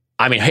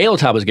 I mean, Halo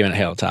Top was given a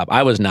Halo Top.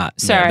 I was not.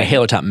 Sorry. The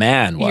Halo Top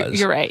man was.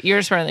 You're right. You're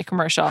just running the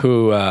commercial.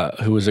 Who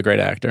was a great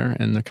actor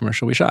in the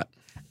commercial we shot.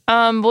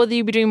 Will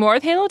you be doing more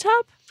with Halo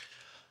Top?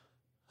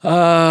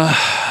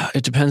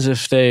 It depends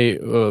if they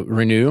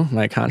renew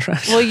my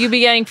contract. Will you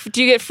be getting?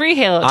 Do you get free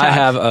Halo Top? I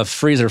have a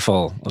freezer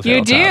full of Halo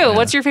Top. You do? Yeah.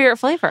 What's your favorite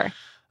flavor?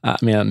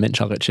 Mint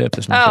chocolate chip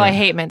is my favorite. I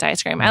hate mint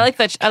ice cream. I like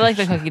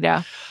the cookie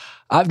dough.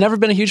 I've never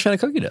been a huge fan of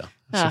cookie dough,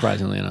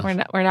 surprisingly enough.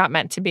 We're not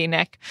meant to be,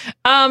 Nick.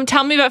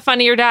 Tell me about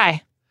Funny or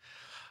Die.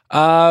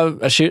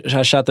 I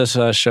shot this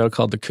show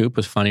called The Coop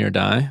with Funny or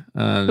Die.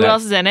 Who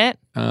else is in it?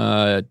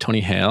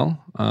 Tony Hale.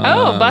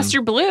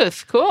 Buster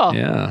Bluth. Cool.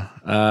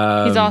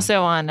 Yeah. He's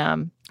also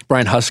on...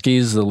 Brian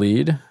Husky's the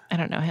lead. I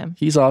don't know him.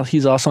 He's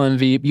also on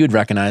Veep. You'd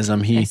recognize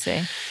him. I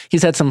see.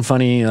 He's had some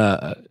funny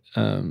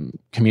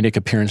comedic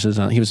appearances.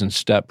 He was in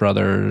Step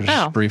Brothers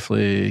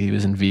briefly. He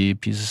was in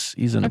Veep. He's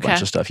in a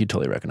bunch of stuff. You'd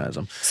totally recognize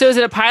him. So is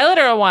it a pilot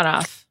or a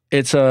one-off?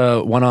 It's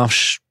a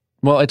one-off.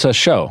 Well, it's a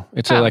show.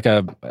 It's like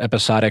a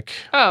episodic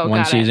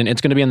one season. It's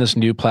going to be on this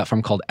new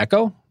platform called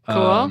Echo.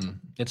 Cool.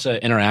 It's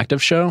an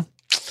interactive show.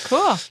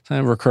 Cool. It's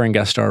a recurring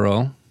guest star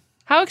role.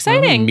 How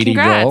exciting.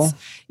 Congrats. Role.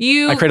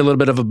 I created a little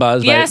bit of a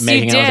buzz by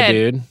making out with a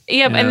dude.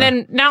 Yep. And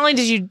then not only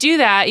did you do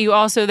that, you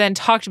also then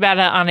talked about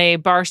it on a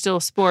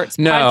Barstool Sports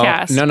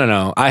podcast.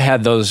 No. I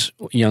had those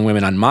young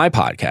women on my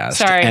podcast.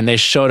 Sorry. And they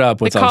showed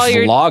up with a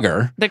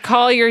vlogger. The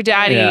Call Your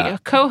Daddy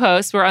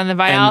co-hosts were on the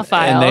Viall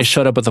Files. And they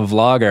showed up with a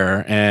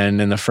vlogger. And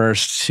in the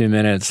first 2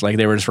 minutes,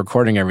 they were just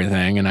recording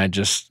everything. And I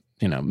just...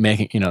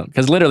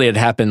 because literally it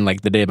happened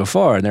the day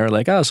before, and they were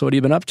like, "Oh, so what have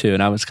you been up to?"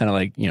 And I was kind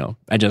of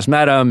I just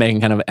met him,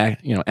 making kind of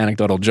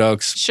anecdotal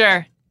jokes.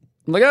 Sure.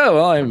 I'm like, "Oh,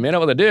 well, I made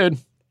out with a dude,"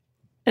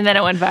 and then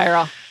it went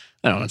viral.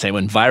 I don't want to say it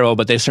went viral,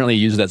 but they certainly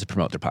used that to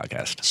promote their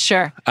podcast.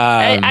 Sure.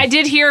 I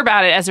did hear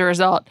about it as a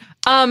result.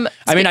 I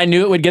mean, I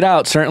knew it would get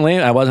out, certainly.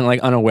 I wasn't like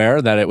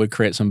unaware that it would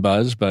create some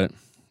buzz, but,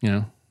 you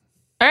know.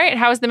 All right.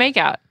 How was the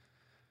makeout?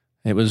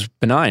 It was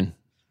benign.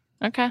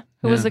 Okay.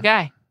 Who was the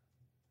guy?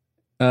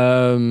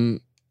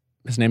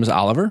 His name is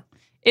Oliver.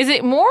 Is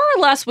it more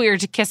or less weird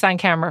to kiss on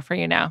camera for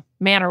you now?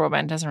 Man or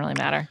woman, doesn't really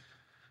matter.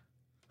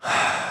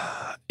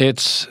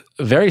 It's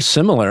very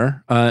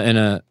similar in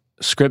a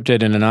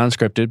scripted and a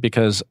non-scripted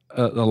because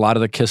a lot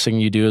of the kissing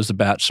you do as the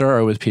Bachelor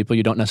are with people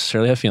you don't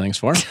necessarily have feelings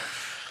for.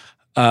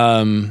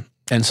 And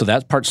so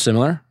that part's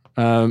similar.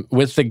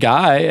 With the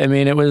guy, I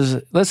mean, it was,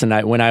 listen,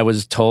 when I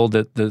was told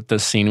that the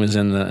scene was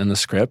in the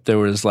script, there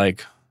was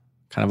like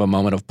kind of a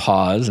moment of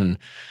pause and,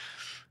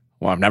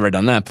 well, I've never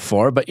done that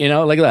before, but you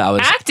know, like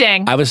that.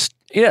 Acting.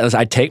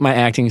 I take my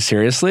acting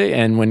seriously,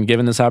 and when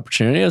given this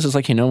opportunity, I was just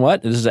like, you know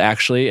what? This is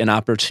actually an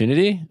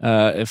opportunity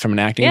from an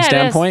acting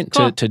standpoint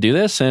cool. to do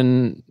this,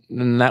 and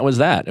that was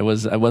that. It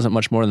wasn't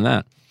much more than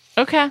that.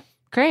 Okay,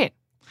 great.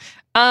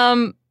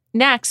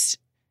 Next,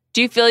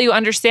 do you feel you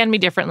understand me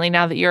differently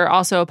now that you're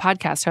also a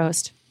podcast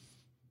host?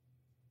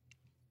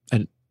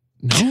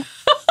 No.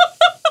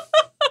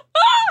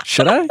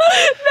 Should I?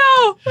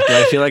 No. Do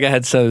I feel like I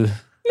had some?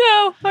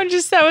 No,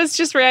 that was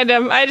just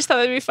random. I just thought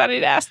it'd be funny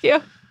to ask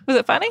you. Was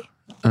it funny?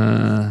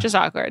 Just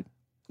awkward.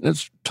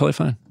 It's totally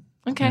fine.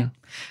 Okay. Yeah.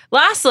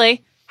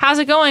 Lastly, how's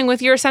it going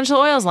with your essential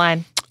oils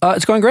line?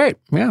 It's going great.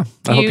 Yeah.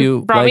 I hope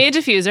you brought me a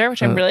diffuser,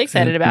 which I'm really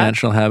excited about.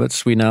 Natural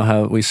Habits. We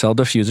sell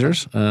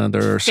diffusers.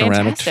 They're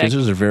ceramic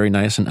diffusers. They're very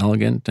nice and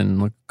elegant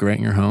and look great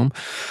in your home.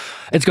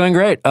 It's going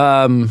great.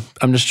 I'm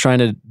just trying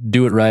to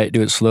do it right,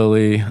 do it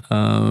slowly.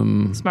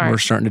 Smart. We're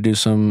starting to do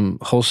some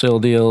wholesale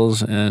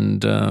deals,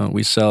 and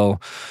we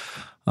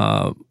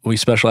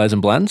specialize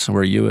in blends.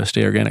 We're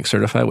USDA organic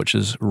certified, which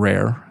is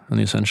rare in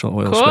the essential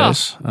oil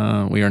space.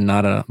 We are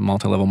not a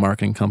multi-level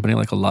marketing company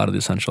like a lot of the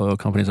essential oil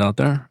companies out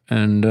there.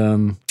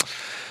 And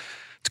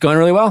it's going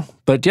really well.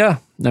 But yeah,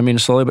 I mean,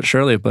 slowly but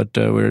surely. But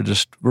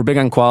we're big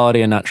on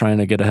quality and not trying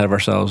to get ahead of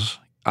ourselves.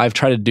 I've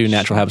tried to do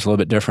Natural Habits a little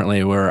bit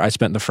differently, where I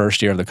spent the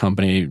first year of the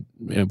company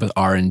with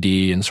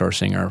R&D and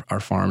sourcing our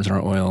farms and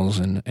our oils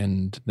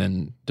and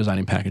then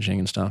designing packaging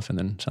and stuff and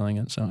then selling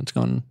it. So it's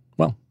going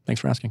well. Thanks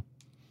for asking.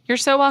 You're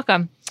so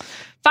welcome.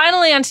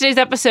 Finally, on today's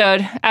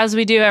episode, as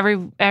we do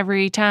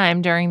every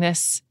time during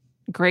this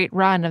great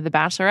run of The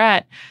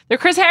Bachelorette, the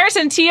Chris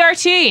Harrison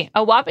TRT,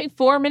 a whopping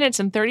 4 minutes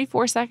and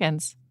 34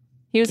 seconds.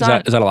 Is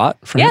that a lot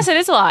for him? Yes, it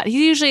is a lot.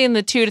 He's usually in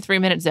the 2 to 3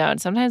 minute zone,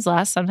 sometimes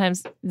less,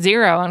 sometimes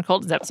 0 on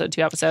Colton's episode,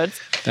 2 episodes.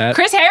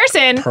 Chris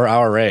Harrison per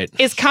hour rate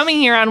is coming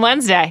here on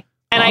Wednesday,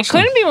 and awesome. I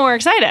couldn't be more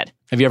excited.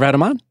 Have you ever had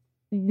him on?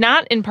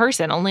 Not in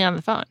person, only on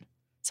the phone.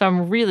 So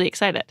I'm really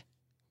excited.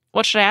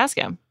 What should I ask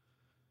him?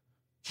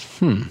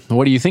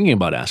 What are you thinking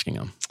about asking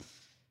him?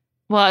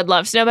 Well, I'd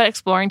love to know about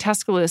exploring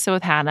Tuscaloosa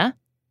with Hannah.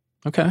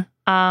 Okay.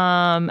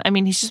 I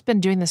mean, he's just been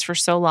doing this for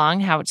so long,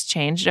 how it's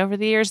changed over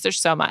the years. There's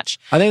so much.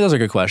 I think those are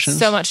good questions.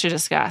 So much to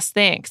discuss.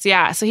 Thanks.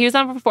 Yeah. So he was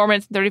on for 4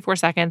 minutes and 34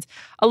 seconds.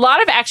 A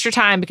lot of extra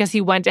time because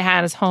he went to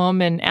Hannah's home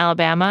in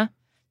Alabama.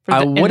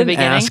 I wouldn't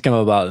ask him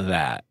about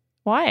that.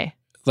 Why?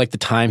 Like the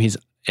time he's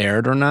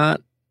aired or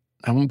not.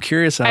 I'm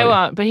curious. I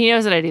won't, but he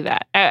knows that I do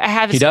that. I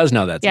have. He does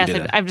know that. Yes,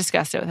 I've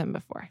discussed it with him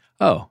before.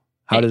 Oh,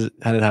 how do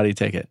you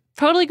take it?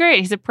 Totally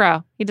great. He's a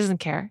pro. He doesn't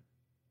care.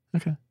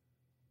 Okay.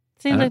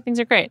 Seems like things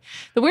are great.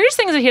 The weirdest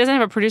thing is that he doesn't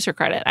have a producer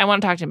credit. I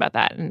want to talk to him about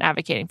that and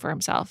advocating for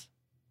himself.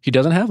 He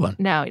doesn't have one?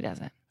 No, he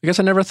doesn't. I guess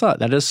I never thought.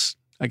 That is,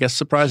 I guess,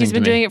 surprising to me.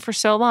 He's been doing it for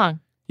so long.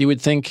 You would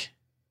think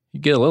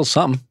you'd get a little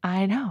something.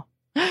 I know.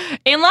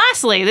 And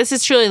lastly, this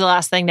is truly the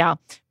last thing now.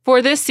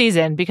 For this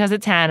season, because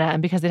it's Hannah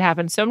and because it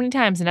happened so many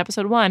times in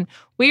episode 1,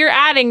 we are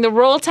adding the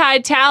Roll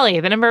Tide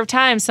tally, the number of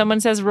times someone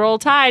says Roll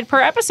Tide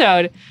per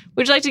episode.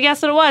 Would you like to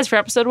guess what it was for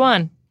episode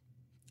 1?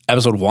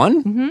 Episode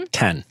 1? Mm-hmm.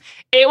 10.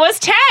 It was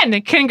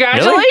 10.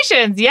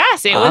 Congratulations. Really?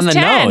 Yes, it was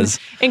 10. Nose.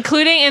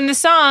 Including in the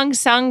song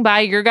sung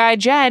by your guy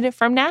Jed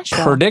from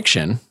Nashville.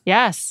 Prediction.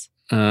 Yes.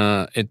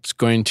 It's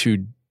going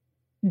to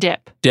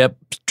dip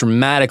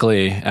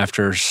dramatically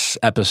after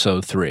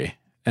episode 3.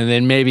 And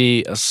then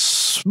maybe a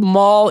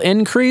small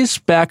increase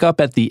back up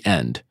at the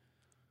end.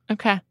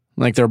 Okay.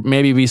 Like there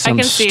maybe be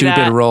some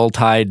stupid Roll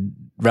Tide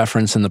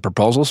reference in the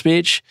proposal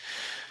speech.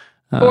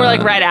 Or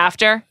like right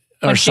after.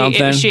 Or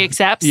something. If she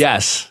accepts.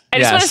 Yes. I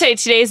just want to say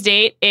today's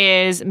date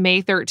is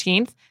May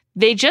 13th.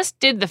 They just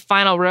did the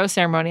final rose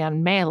ceremony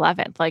on May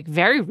 11th, like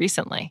very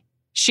recently.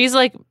 She's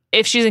like,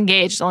 if she's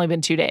engaged, it's only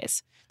been 2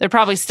 days. They're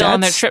probably still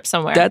on their trip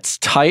somewhere. That's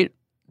tight,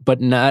 but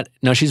not.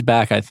 No, she's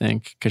back, I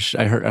think, because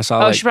I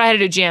saw. Oh, she probably had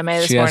to do GMA this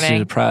morning. She has to do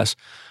the press.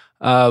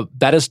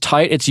 That is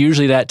tight. It's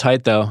usually that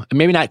tight, though.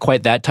 Maybe not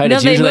quite that tight. No,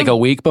 it's usually like a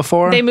week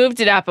before. They moved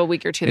it up a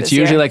week or two this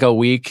year. It's usually like a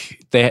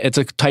week. It's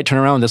a tight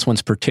turnaround. This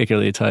one's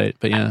particularly tight,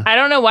 but yeah. I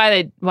don't know why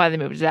they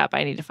moved it up.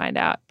 I need to find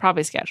out.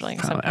 Probably scheduling.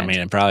 I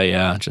mean,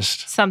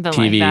 just something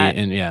TV like that.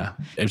 And yeah.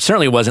 It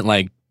certainly wasn't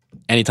like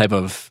any type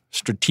of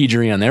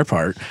strategery on their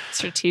part.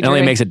 Strategery. It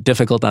only makes it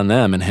difficult on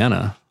them and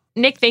Hannah.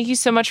 Nick, thank you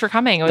so much for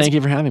coming. Thank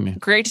you for having me.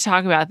 Great to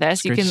talk about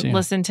this. You can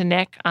listen to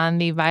Nick on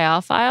the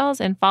Viall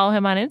Files and follow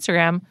him on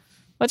Instagram.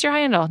 What's your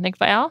handle? Nick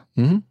Viall?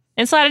 Mm-hmm.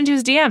 And slide into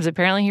his DMs.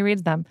 Apparently he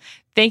reads them.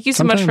 Thank you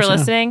so much for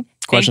listening.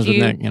 Questions with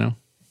Nick,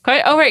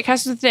 Oh, right.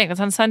 Questions with Nick. That's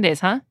on Sundays,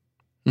 huh?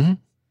 Mm-hmm.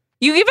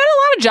 You give out a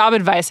lot of job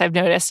advice, I've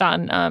noticed,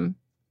 on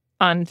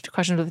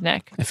Questions with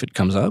Nick. If it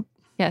comes up.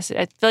 Yes,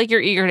 I feel like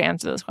you're eager to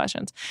answer those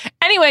questions.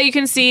 Anyway, you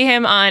can see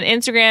him on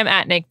Instagram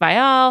at Nick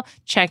Viall.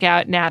 Check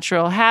out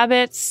Natural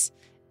Habits.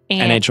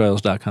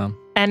 NHOils.com.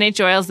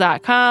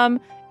 NHOils.com.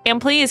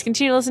 And please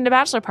continue to listen to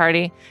Bachelor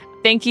Party.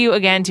 Thank you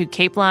again to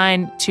Cape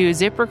Line, to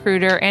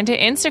ZipRecruiter, and to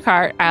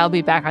Instacart. I'll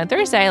be back on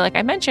Thursday, like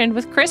I mentioned,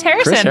 with Chris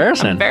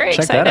Harrison. I'm very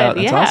excited. Check that out.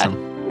 That's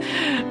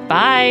awesome.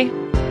 Bye.